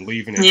and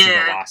leaving it to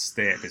the last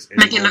step.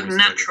 Make it look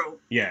natural.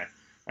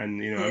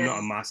 And I'm not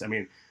a mass.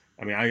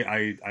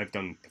 I've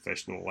done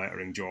professional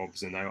lettering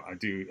jobs, and I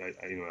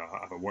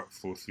have a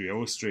workflow through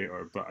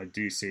Illustrator. But I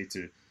do say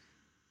to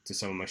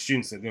some of my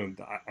students that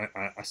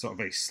a sort of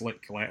very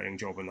slick lettering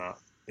job in that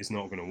is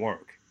not going to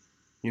work.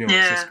 It's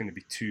just going to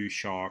be too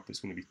sharp. It's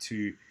going to be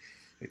too.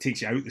 It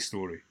takes you out the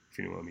story. If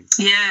you know what I mean.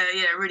 Yeah,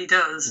 it really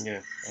does.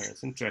 Yeah,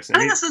 it's interesting. I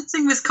think that's the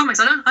thing with comics.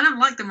 I don't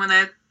like them when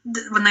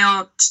they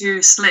are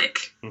too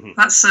slick. Mm-hmm.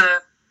 That's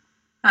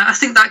I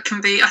think that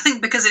can be. I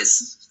think because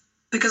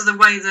of the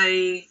way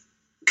they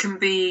can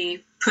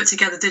be put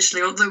together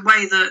digitally, or the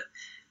way that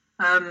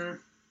I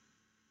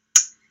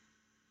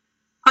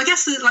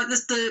guess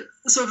the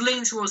sort of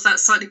leaning towards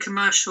that slightly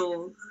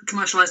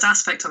commercialized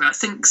aspect of it. I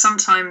think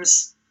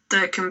sometimes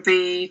there can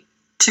be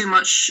too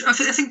much. I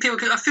think people.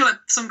 I feel like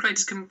some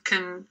creators can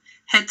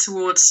head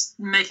towards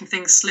making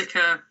things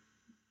slicker.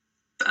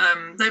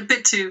 They're a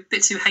bit too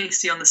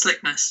hasty on the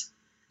slickness.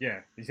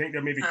 Yeah, you think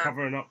they're maybe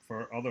covering up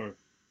for other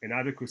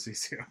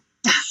inadequacies here?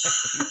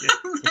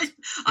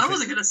 I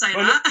wasn't going to say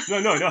that.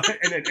 No.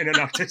 In an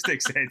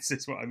artistic sense,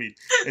 is what I mean.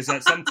 Is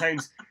that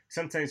sometimes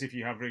if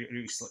you have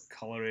really slick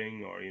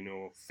colouring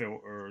or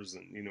filters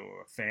and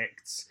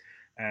effects,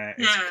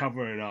 it's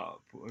covering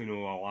up a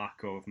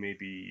lack of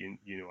maybe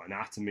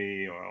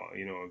anatomy or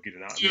a good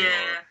anatomy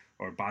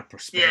or bad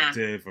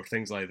perspective or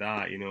things like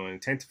that. And I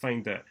tend to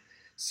find that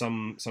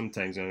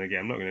sometimes, and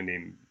again, I'm not going to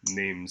name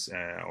names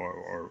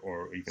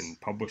or even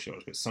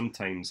publishers, but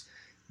sometimes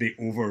they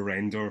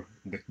over-render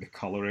the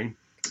colouring,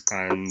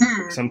 and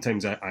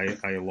sometimes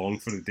I long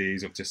for the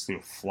days of just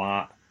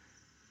flat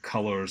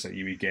colours that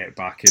you would get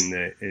back in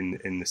the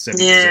 70s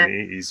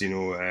and 80s,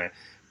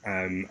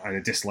 and I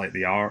just let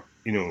the art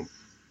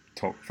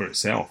talk for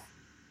itself.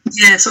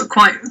 Yeah, sort of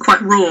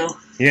quite raw.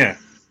 Yeah,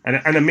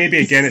 and maybe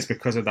again it's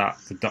because of that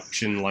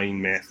production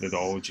line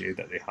methodology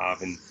that they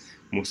have in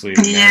mostly in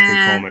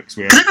American comics,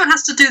 where everyone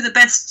has to do the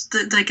best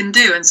that they can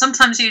do, and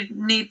sometimes it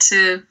needs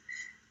to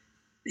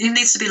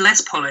be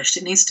less polished.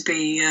 It needs to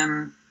be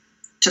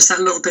just that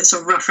little bit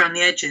sort of rough around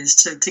the edges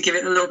to give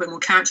it a little bit more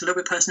character, a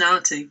little bit of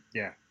personality.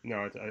 Yeah,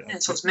 no,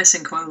 that's what's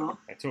missing quite a lot.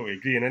 I totally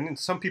agree, and then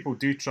some people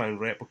do try and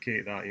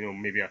replicate that,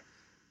 maybe a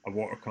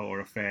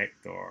watercolor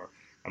effect or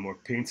a more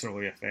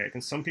painterly effect,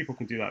 and some people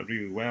can do that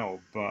really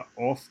well, but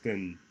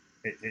often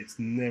it's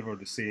never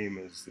the same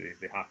as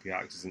the happy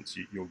accidents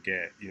you'll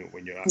get,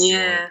 when you're actually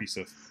on a piece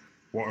of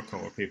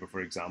watercolor paper,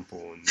 for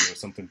example, and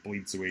something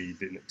bleeds the way you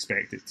didn't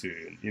expect it to,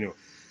 and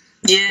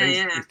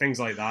things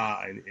like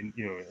that, and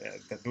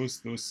that those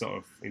sort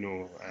of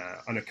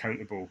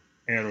unaccountable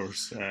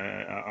errors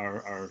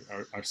are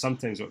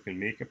sometimes what can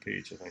make a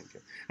page, I think.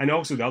 And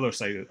also the other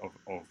side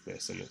of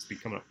this, and it's been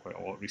coming up quite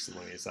a lot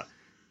recently, is that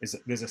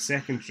there's a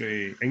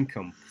secondary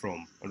income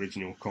from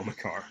original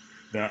comic art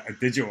that a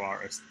digital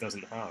artist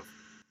doesn't have.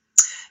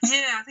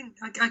 Yeah,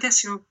 I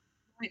guess you're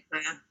right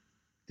there.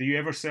 Do you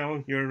ever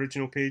sell your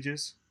original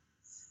pages?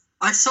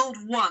 I sold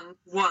one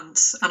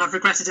once, and I've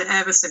regretted it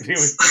ever since.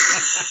 Really?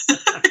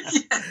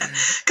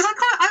 Because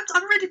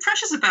I'm really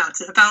precious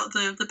about it, about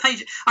the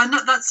page.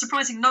 That's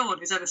surprising no one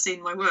who's ever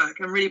seen my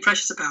work. I'm really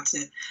precious about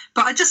it,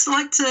 but I just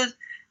like to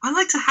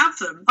have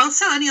them. I'll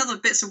sell any other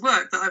bits of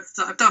work that I've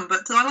done,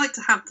 but I like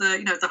to have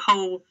the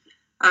whole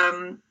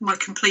my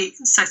complete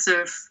set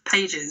of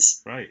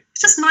pages. Right.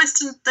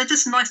 They're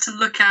just nice to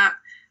look at,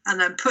 and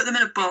then put them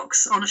in a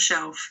box on a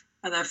shelf,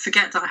 and then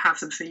forget that I have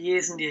them for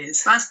years and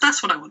years.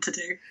 That's what I want to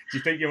do. Do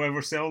you think you'll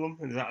ever sell them?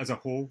 Is that as a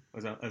whole? I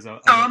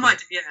might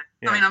do, yeah.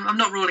 I mean, I'm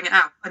not ruling it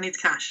out. I need the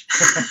cash.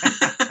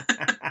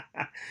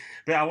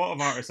 But a lot of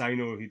artists I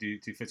know who do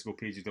physical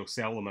pages, they'll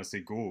sell them as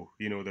they go.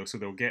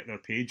 They'll get their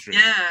page ready.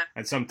 Yeah,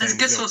 and sometimes it's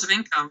a good source of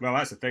income. Well,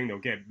 that's the thing. They'll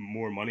get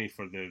more money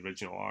for the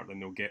original art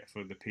than they'll get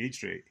for the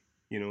page rate.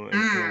 In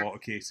a lot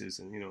of cases,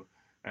 and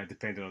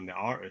depending on the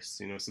artist.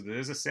 So there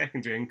is a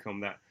secondary income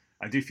that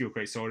I do feel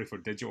quite sorry for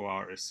digital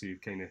artists who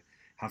kind of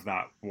have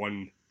that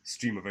one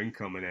stream of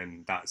income and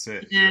then that's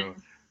it. Yeah.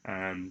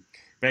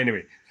 But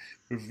anyway,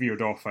 we've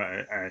veered off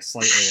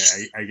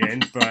slightly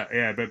again. But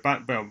yeah, but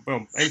back.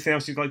 Well, anything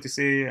else you'd like to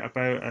say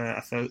about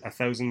a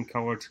thousand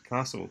coloured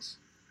castles?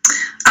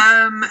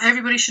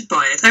 Everybody should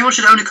buy it. Everyone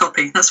should own a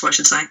copy. That's what I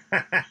should say.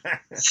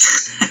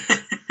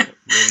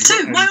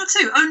 Two. Why not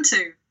two? Own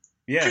two.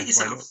 Yeah, treat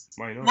yourself.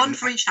 Why not? One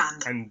for each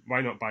hand. And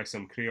why not buy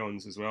some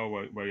crayons as well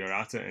while you're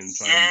at it and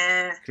try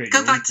and create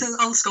go back to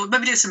old school.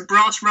 Maybe do some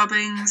brass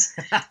rubbings.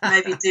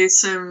 Maybe do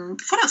some...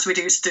 What else we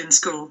used to do in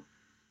school?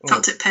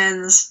 Felt tip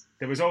pens.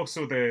 There was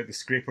also the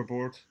scraper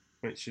board,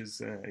 which is,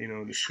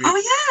 the scraper.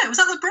 Oh, yeah. Was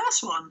that the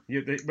brass one?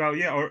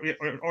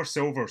 Yeah, or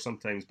silver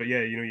sometimes. But, yeah,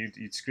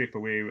 you'd scrape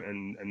away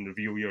and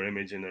reveal your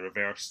image in the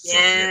reverse.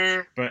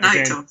 Yeah. But,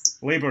 again,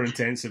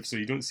 labour-intensive, so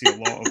you don't see a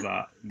lot of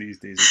that these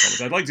days in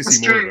comics. I'd like to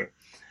see more of it.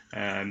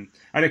 And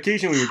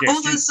occasionally we get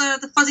all those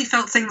the fuzzy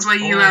felt things where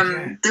you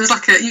there was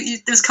like there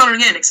was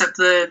colouring in, except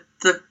the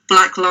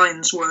black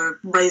lines were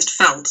raised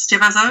felt. Do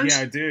you have those?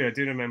 Yeah, I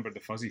do remember the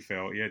fuzzy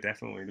felt. Yeah,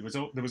 definitely.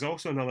 There was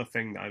also another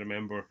thing that I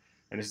remember,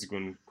 and this is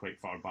going quite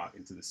far back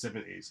into the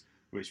 70s,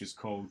 which was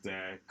called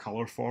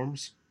colour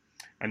forms,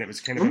 and it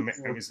was kind of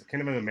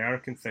an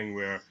American thing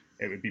where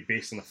it would be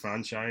based on a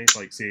franchise,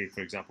 like say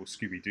for example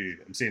Scooby Doo.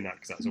 I'm saying that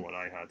because that's the one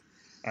I had,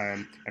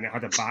 and it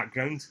had a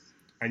background.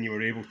 And you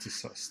were able to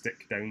sort of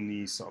stick down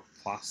these sort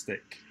of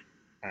plastic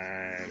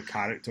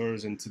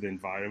characters into the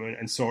environment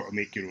and sort of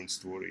make your own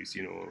stories,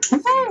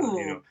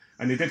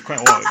 And they did quite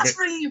a lot. That's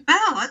ringing a bell.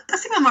 I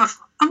think I might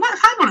have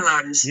had one of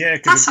those. Yeah,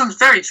 that sounds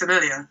very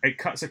familiar. It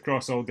cuts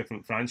across all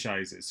different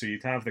franchises, so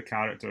you'd have the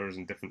characters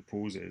in different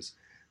poses,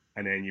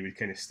 and then you would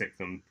kind of stick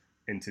them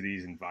into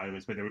these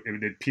environments, but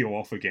they'd peel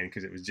off again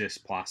because it was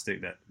just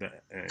plastic that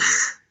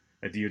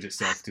adhered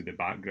itself to the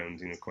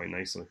background, quite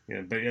nicely.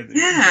 Yeah, but you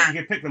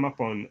can pick them up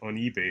on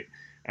eBay,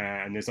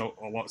 and there's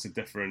lots of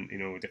different,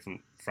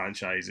 different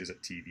franchises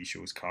of TV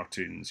shows,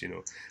 cartoons,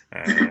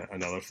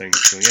 and other things.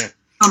 So yeah,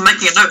 I'm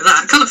making a note of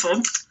that.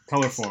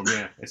 Colourform,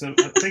 yeah. I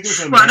think it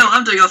was. Well, I know what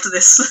I'm doing after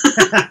this.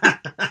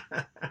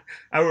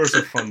 Hours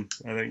of fun,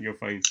 I think you'll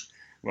find.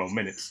 Well,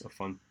 minutes of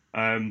fun.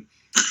 And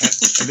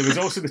there was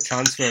also the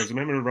transfers.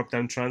 Remember the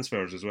rub-down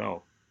transfers as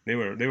well? They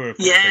were quite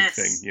a big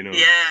thing,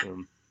 Yeah.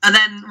 And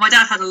then my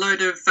dad had a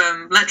load of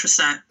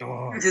Letraset.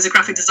 He's a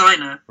graphic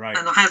designer, right?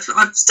 And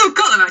I've still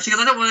got them actually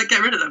because I don't want to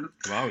get rid of them.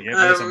 Wow, yeah,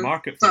 there's a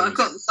market for them. But I've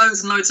got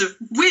loads and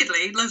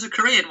loads of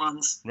Korean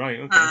ones. Right,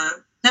 okay.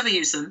 Never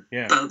use them,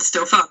 but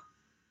still fun.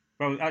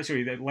 Well,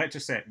 actually, the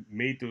Letraset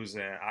made those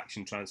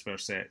action transfer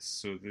sets,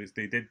 so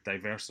they did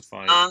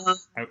diversify out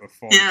of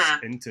fonts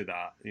into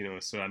that.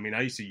 So I mean,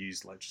 I used to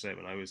use Letraset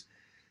when I was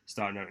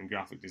starting out in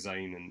graphic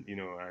design,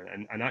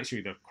 and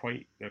actually they're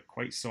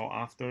quite sought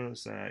after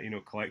as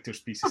collector's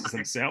pieces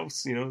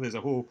themselves. There's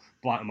a whole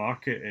black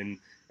market in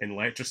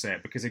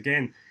Letraset because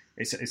again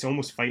it's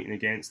almost fighting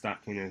against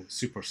that kind of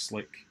super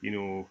slick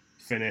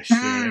finish.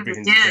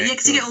 Everything's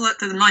because you get all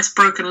the nice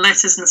broken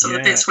letters and the sort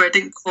of bits where it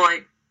didn't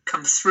quite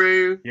come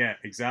through. Yeah,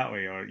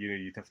 exactly. Or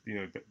you'd have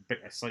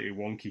a slightly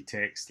wonky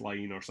text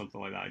line or something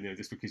like that.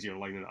 Just because you're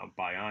lining it up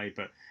by eye,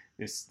 but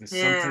there's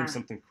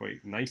something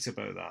quite nice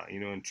about that,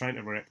 and trying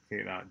to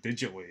replicate that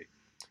digitally,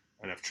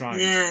 and I've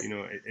tried.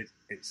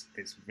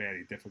 It's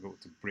very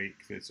difficult to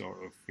break the sort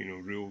of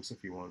rules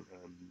if you want.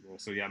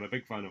 So yeah, I'm a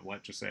big fan of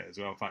Letraset as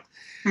well. In fact,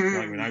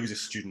 like when I was a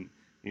student,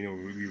 we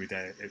would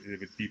there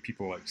would be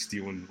people like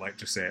stealing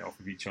Letraset off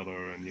of each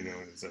other, and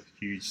there's a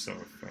huge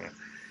sort of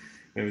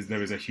there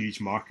was a huge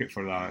market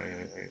for that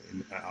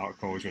at art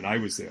college when I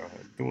was there. I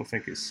don't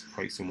think it's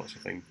quite so much a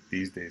thing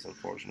these days,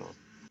 unfortunately.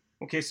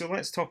 Okay, so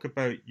let's talk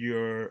about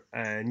your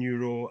new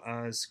role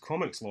as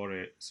Comics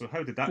Laureate. So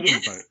how did that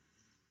come about?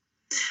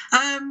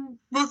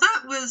 Well,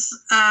 that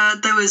was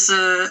there was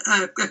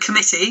a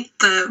committee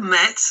that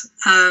met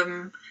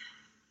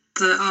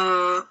that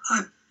are,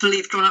 I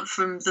believe, drawn up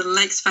from the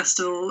Lakes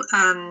Festival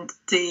and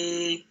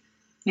the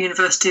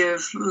University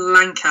of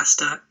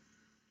Lancaster,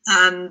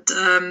 and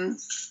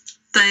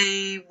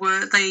they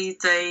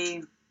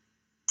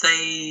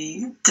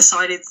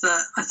decided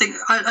that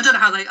I don't know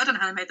how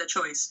they made their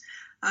choice.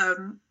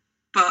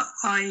 But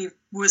I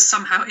was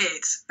somehow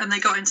it, and they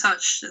got in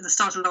touch at the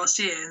start of last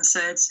year and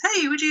said,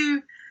 "Hey, would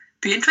you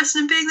be interested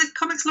in being the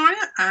Comics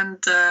Laureate?"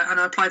 And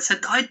I applied and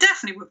said, "I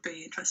definitely would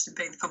be interested in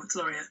being the Comics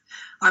Laureate.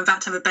 I'm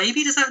about to have a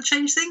baby. Does that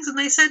change things?" And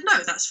they said,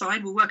 "No, that's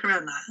fine. We'll work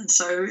around that." And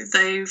so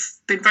they've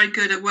been very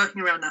good at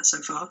working around that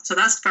so far. So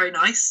that's very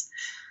nice.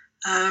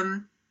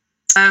 And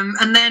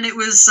then it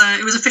was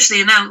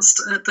officially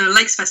announced at the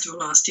Lakes Festival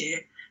last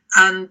year.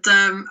 And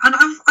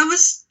I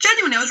was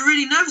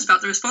really nervous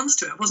about the response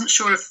to it. I wasn't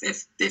sure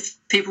if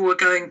people were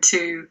going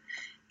to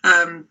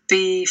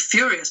be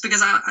furious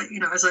because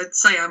as I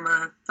say, I'm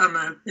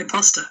a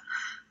imposter.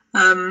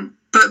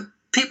 But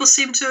people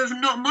seem to have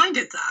not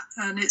minded that,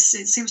 and it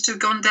seems to have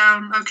gone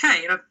down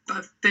okay. And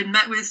I've been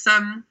met with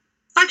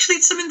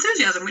actually some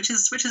enthusiasm, which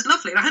is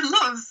lovely. And I had a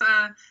lot of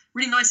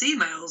really nice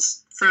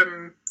emails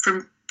from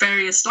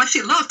various,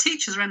 actually a lot of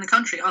teachers around the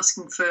country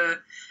asking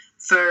for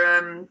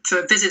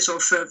visits or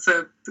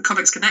for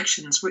comics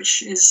connections,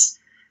 which is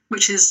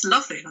which is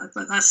lovely.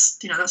 But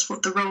that's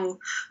what the role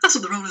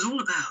is all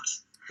about.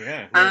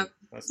 Yeah.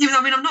 Even though,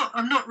 I mean,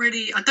 I'm not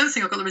really. I don't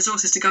think I've got the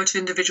resources to go to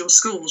individual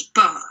schools,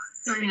 but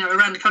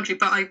around the country.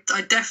 But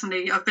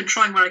I've been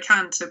trying where I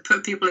can to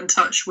put people in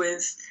touch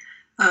with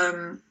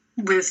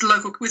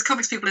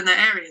comics people in their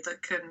area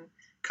that can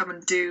come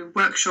and do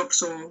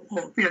workshops or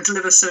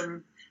deliver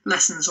some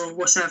lessons or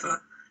whatever.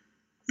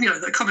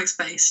 That are comics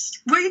based.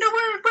 Where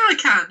I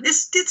can.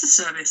 It's a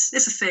service.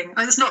 It's a thing.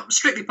 It's not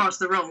strictly part of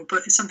the role,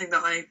 but it's something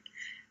that I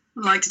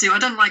like to do. I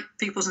don't like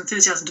people's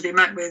enthusiasm to be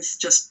met with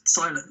just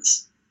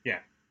silence. Yeah.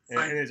 So,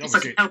 and it's if I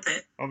can help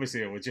it.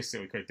 obviously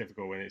logistically quite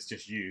difficult when it's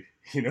just you,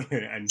 and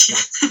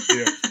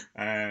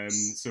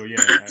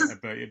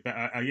but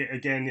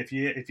again, if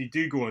you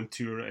do go on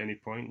tour at any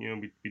point,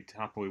 we'd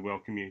happily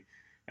welcome you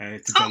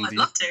to Dundee. I'd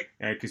love to.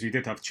 Because we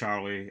did have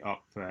Charlie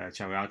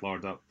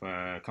Adlard up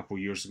a couple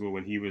of years ago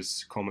when he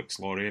was Comics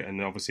Laureate,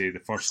 and obviously the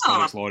first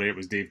Comics Laureate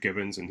was Dave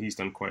Gibbons, and he's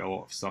done quite a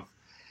lot of stuff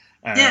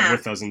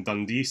with us in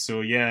Dundee.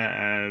 So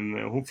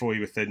hopefully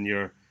within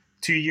your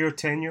 2-year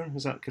tenure,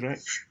 is that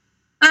correct?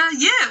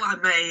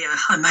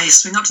 I may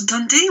swing up to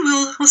Dundee.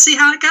 We'll see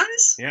how it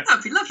goes. Yeah,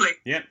 that'd be lovely.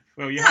 Yeah,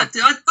 well, I'd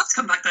love to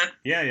come back there.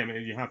 Yeah. I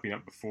mean, you have been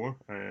up before,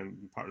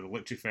 part of the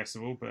Literary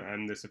Festival, but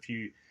there's a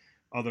few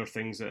other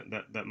things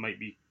that might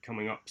be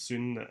coming up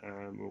soon that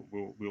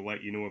we'll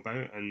let you know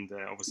about, and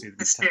obviously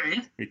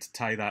we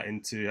tie that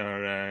into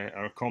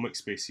our comic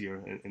space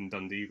here in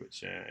Dundee,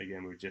 which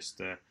again we're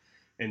just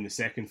in the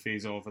second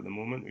phase of at the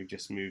moment. We've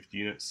just moved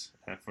units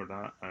for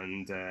that,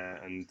 and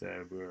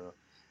we're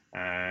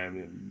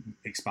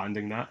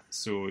expanding that.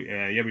 So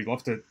we'd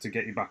love to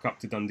get you back up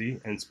to Dundee,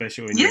 and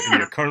especially in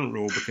your current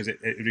role, because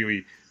it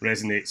really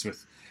resonates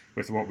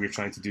with what we're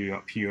trying to do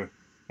up here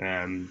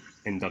in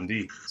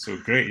Dundee. So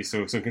great.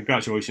 So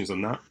congratulations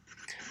on that.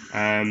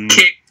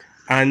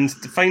 And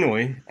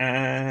finally,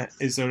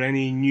 is there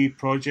any new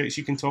projects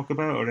you can talk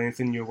about, or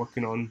anything you're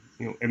working on,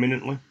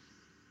 imminently?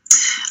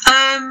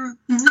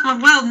 No.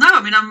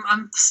 I mean,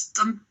 I'm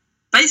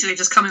basically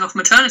just coming off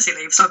maternity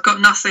leave, so I've got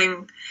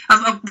nothing.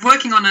 I'm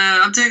working on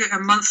I'm doing a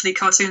monthly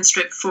cartoon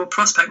strip for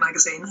Prospect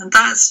magazine, and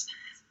that's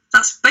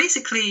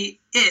basically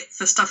it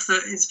for stuff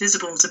that is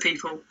visible to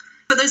people.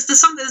 But there's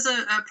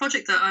a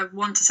project that I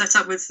want to set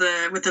up with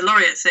the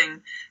Laureate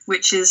thing,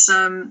 which is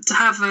to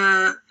have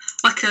a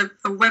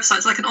website.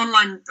 It's like an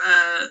online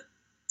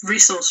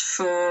resource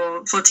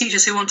for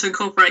teachers who want to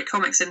incorporate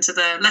comics into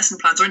their lesson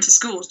plans or into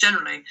schools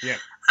generally. Yeah.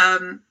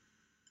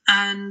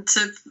 And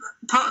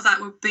part of that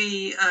would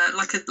be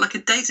like a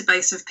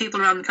database of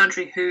people around the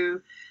country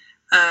who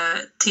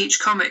teach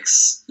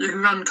comics, who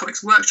run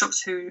comics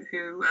workshops, who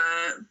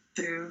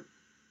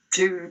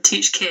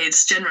teach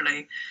kids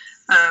generally.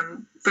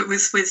 But who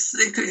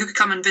could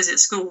come and visit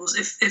schools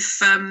if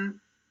to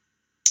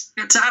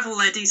have all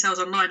their details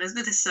online in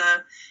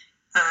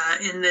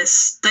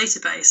this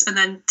database, and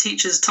then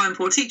time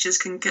poor teachers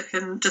can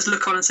just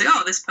look on and say,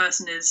 oh, this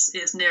person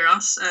is near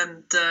us,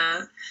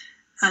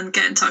 and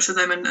get in touch with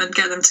them and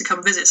get them to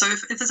come visit. So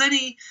if there's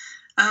any,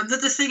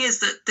 the thing is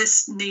that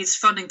this needs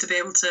funding to be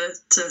able to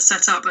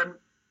set up, and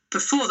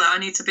before that I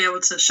need to be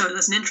able to show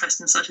there's an interest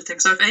in such a thing.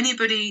 So if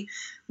anybody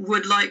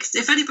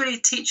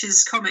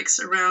teaches comics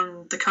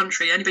around the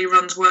country, anybody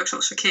runs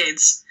workshops for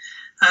kids,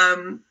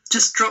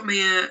 just drop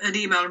me an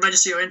email and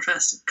register your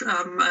interest,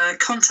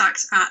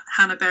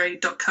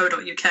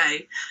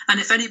 contact@hannahberry.co.uk. And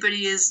if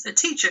anybody is a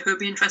teacher who would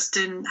be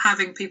interested in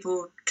having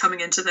people coming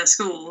into their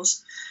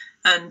schools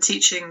and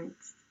teaching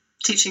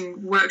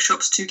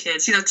workshops to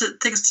kids,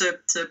 things to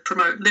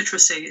promote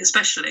literacy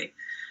especially,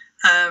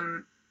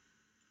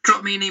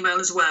 drop me an email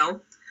as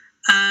well.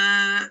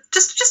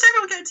 Just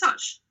everyone get in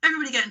touch.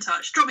 Everybody get in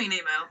touch. Drop me an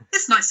email.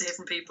 It's nice to hear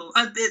from people.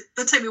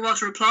 It'll take me a while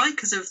to reply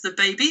because of the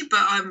baby,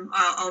 but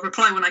I'll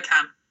reply when I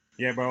can.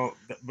 Yeah, well,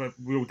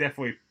 we'll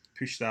definitely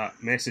push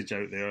that message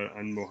out there,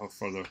 and we'll have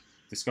further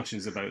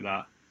discussions about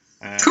that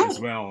as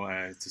well,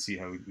 to see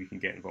how we can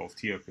get involved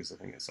here, because I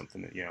think it's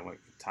something that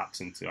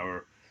taps into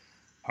our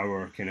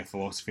kind of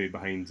philosophy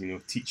behind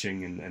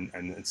teaching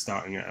and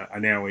starting at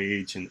an early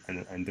age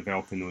and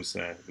developing those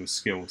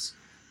skills.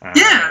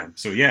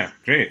 So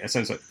great. It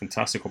sounds like a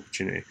fantastic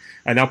opportunity,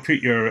 and I'll put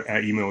your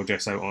email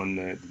address out on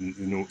the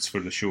notes for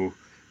the show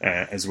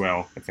as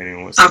well, if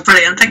anyone wants. Oh,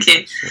 brilliant! Thank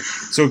you.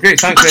 So great.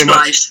 Thanks very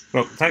much.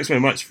 Well, thanks very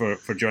much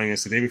for joining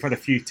us today. We've had a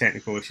few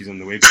technical issues on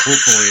the way, but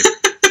hopefully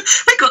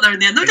we got there in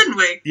the end, though, didn't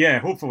we? Yeah,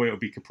 hopefully it'll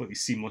be completely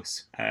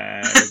seamless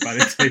by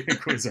the time it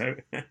goes out.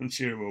 I'm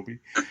sure it will be.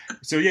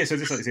 So I'd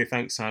just like to say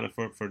thanks, Hannah,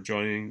 for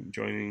joining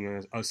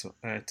us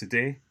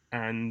today,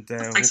 and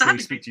hopefully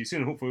speak to you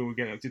soon. Hopefully we'll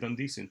get out to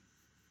Dundee soon.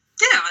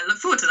 Yeah, I look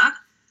forward to that.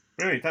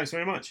 Brilliant, thanks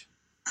very much.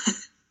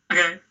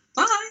 Okay,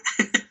 bye.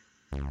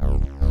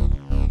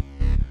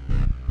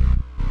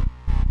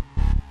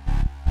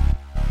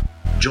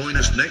 Join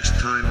us next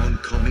time on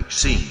Comic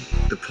Scene,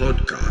 the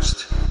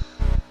podcast.